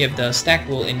durability of the stack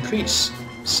will increase.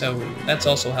 So that's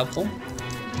also helpful.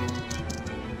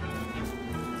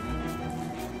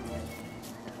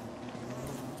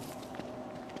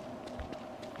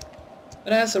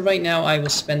 But as of right now, I will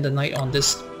spend the night on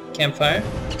this campfire,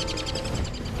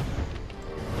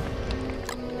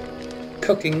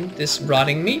 cooking this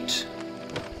rotting meat.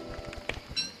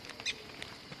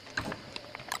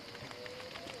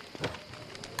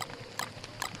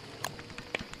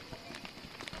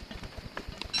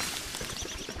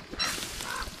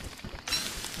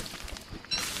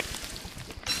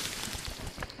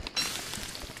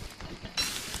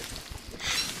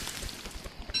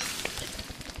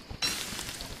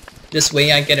 This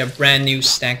way I get a brand new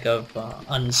stack of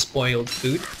unspoiled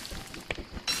food.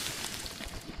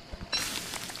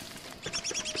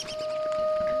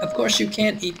 Of course you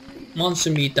can't eat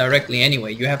monster meat directly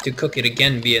anyway, you have to cook it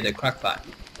again via the crockpot.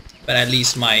 But at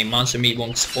least my monster meat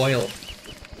won't spoil.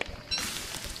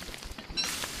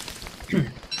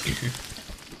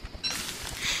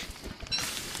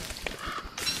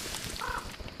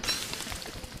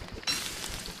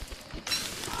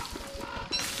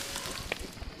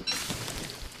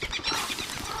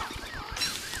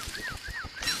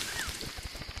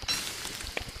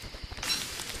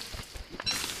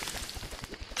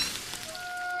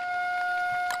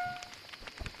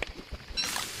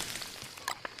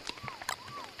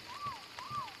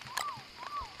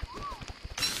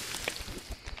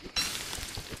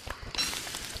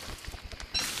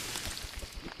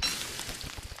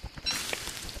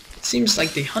 Seems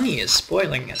like the honey is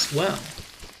spoiling as well.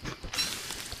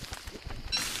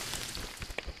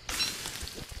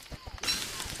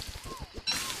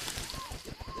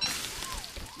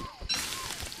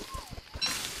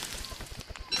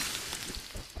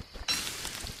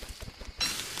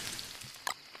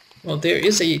 Well, there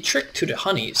is a trick to the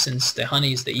honey, since the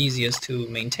honey is the easiest to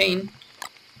maintain.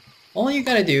 All you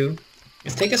gotta do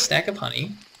is take a stack of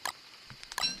honey,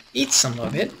 eat some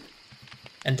of it,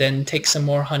 and then take some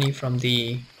more honey from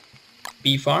the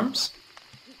bee farms,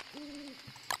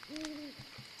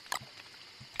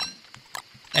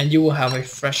 and you will have a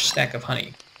fresh stack of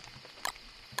honey.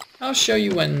 I'll show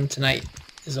you when tonight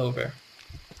is over.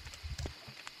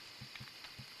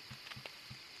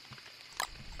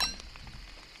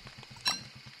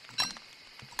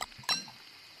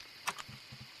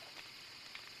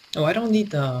 Oh, I don't need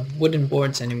the wooden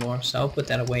boards anymore, so I'll put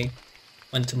that away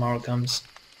when tomorrow comes.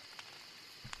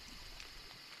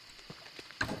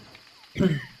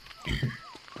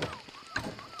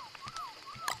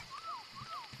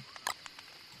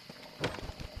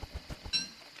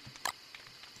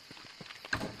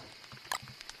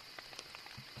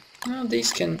 Well,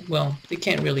 these can, well, they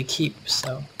can't really keep,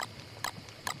 so.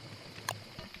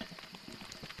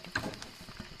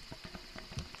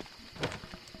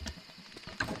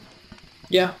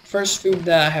 Yeah, first food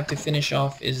that I have to finish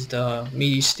off is the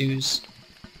meaty stews.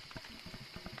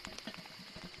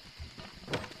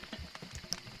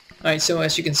 Alright, so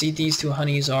as you can see, these two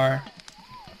honeys are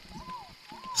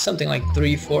something like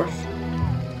 3/4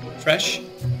 fresh.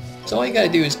 So all you gotta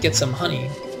do is get some honey,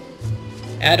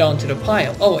 add on to the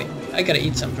pile. Oh wait, I gotta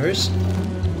eat some first.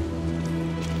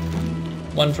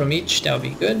 One from each, that would be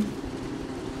good.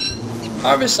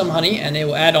 Harvest some honey and it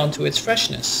will add on to its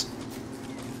freshness.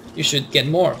 You should get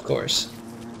more, of course.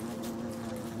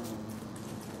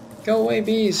 Go away,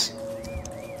 bees.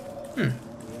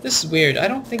 This is weird. I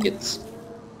don't think it's...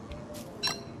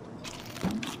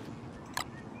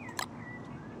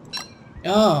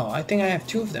 Oh, I think I have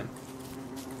two of them.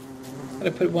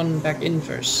 Gotta put one back in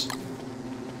first.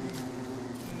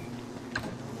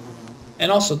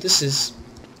 And also, this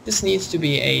needs to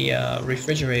be a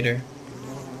refrigerator.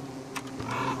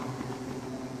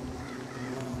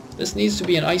 This needs to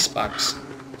be an icebox.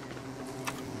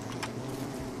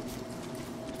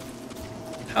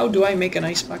 How do I make an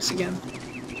icebox again?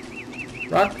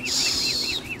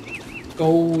 Rocks,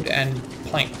 gold, and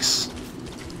planks.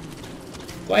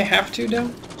 Do I have to though?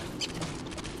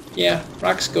 Yeah,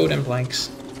 rocks, gold, and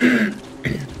planks.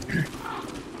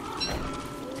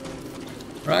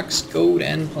 Rocks, gold,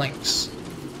 and planks.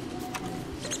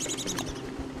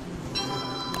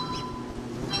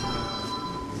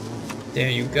 There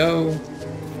you go.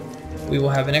 We will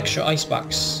have an extra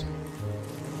icebox.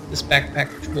 This backpack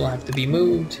will have to be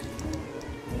moved.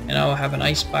 And I will have an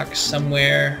icebox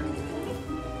somewhere.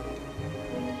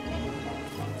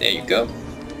 There you go.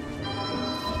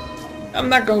 I'm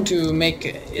not going to make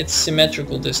it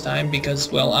symmetrical this time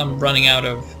because, well, I'm running out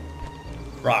of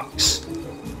rocks.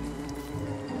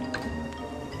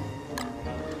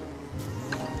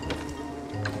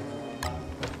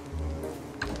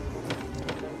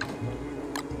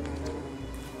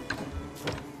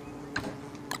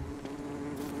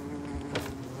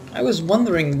 I was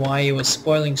wondering why it was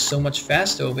spoiling so much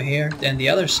faster over here than the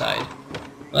other side.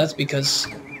 Well, that's because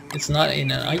it's not in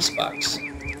an icebox.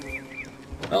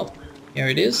 Well, here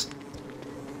it is.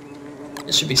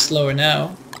 It should be slower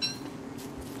now.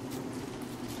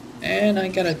 And I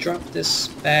gotta drop this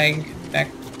bag back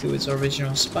to its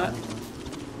original spot.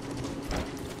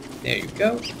 There you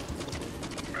go.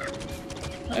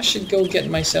 I should go get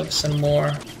myself some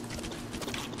more.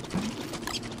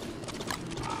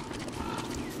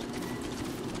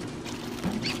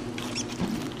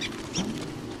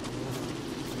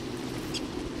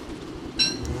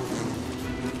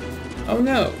 Oh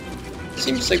no.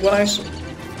 Seems like what I saw.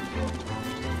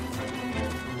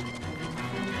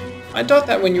 I thought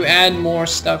that when you add more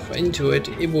stuff into it,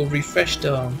 it will refresh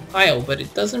the pile, but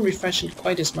it doesn't refresh it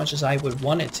quite as much as I would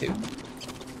want it to.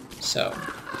 So.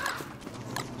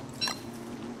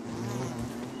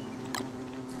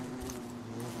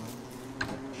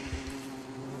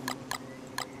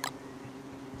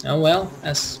 Oh well,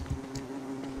 as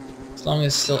long as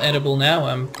it's still edible now,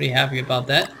 I'm pretty happy about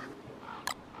that.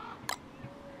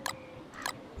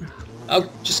 I'll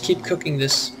just keep cooking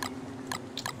this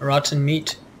rotten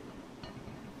meat.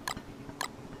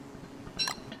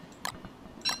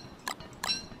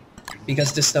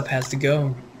 Because this stuff has to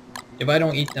go. If I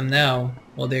don't eat them now,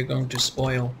 well, they're going to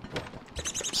spoil.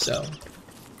 So.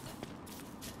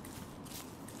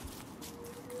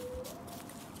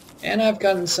 And I've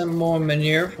gotten some more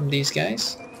manure from these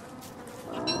guys.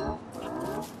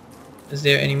 Is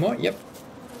there any more? Yep.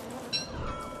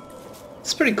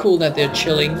 It's pretty cool that they're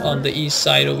chilling on the east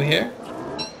side over here.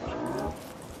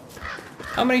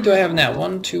 How many do I have now?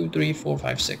 1, 2, 3, 4,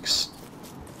 5, 6.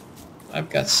 I've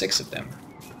got 6 of them.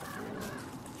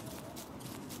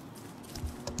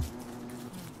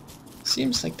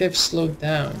 Seems like they've slowed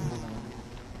down.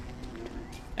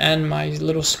 And my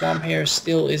little swamp hare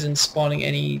still isn't spawning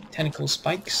any tentacle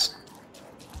spikes.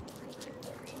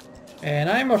 And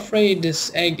I'm afraid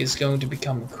this egg is going to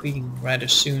become a queen rather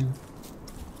soon.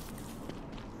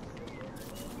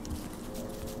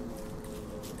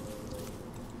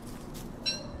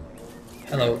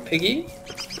 Hello, piggy.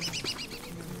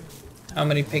 How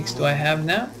many pigs do I have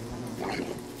now?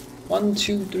 1,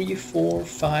 2, 3, 4,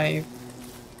 5,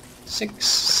 6,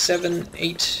 7,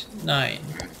 8, 9.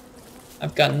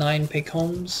 I've got 9 pig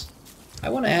homes. I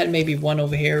want to add maybe 1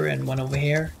 over here and 1 over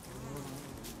here.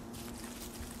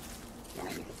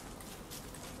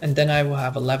 And then I will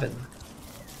have 11.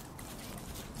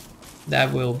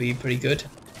 That will be pretty good.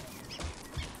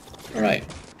 Alright,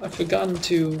 I've forgotten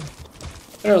to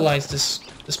fertilize this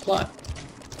plot.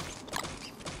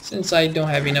 Since I don't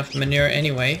have enough manure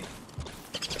anyway.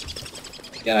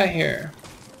 Get out of here.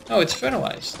 Oh, it's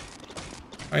fertilized.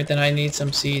 Alright, then I need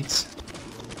some seeds.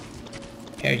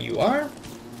 Here you are.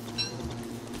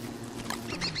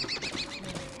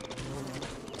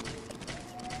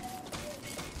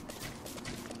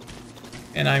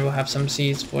 And I will have some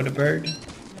seeds for the bird.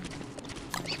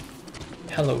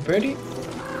 Hello, birdie.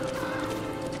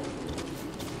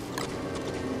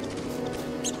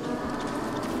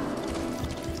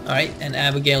 Alright, and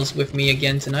Abigail's with me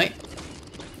again tonight.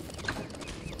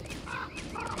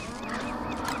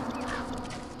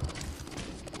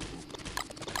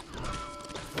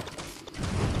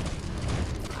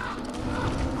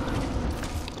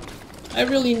 I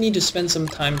really need to spend some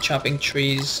time chopping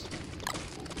trees.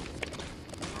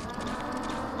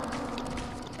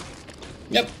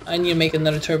 Yep, I need to make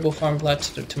another turbo farm plot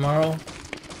tomorrow.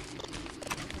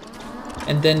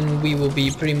 And then we will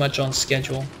be pretty much on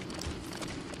schedule.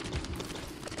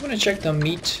 I'm gonna check the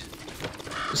meat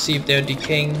to see if they're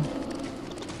decaying.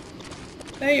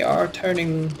 They are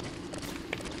turning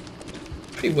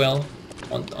pretty well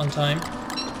on time.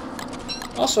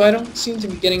 Also, I don't seem to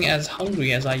be getting as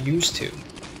hungry as I used to.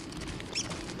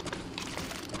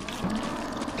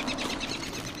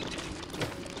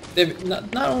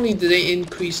 Not only do they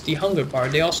increase the hunger bar,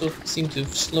 they also seem to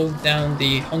slow down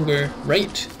the hunger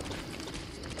rate.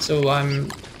 So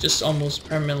I'm just almost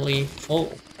permanently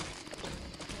full.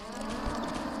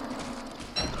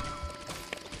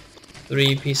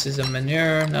 3 pieces of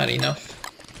manure, not enough.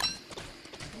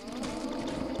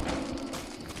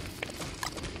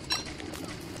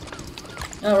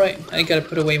 Alright, I gotta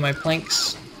put away my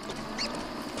planks.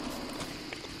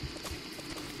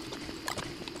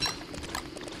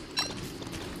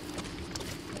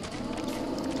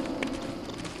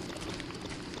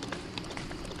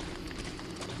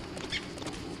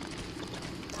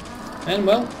 And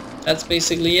well, that's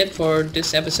basically it for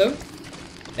this episode.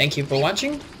 Thank you for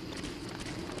watching.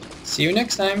 See you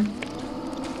next time.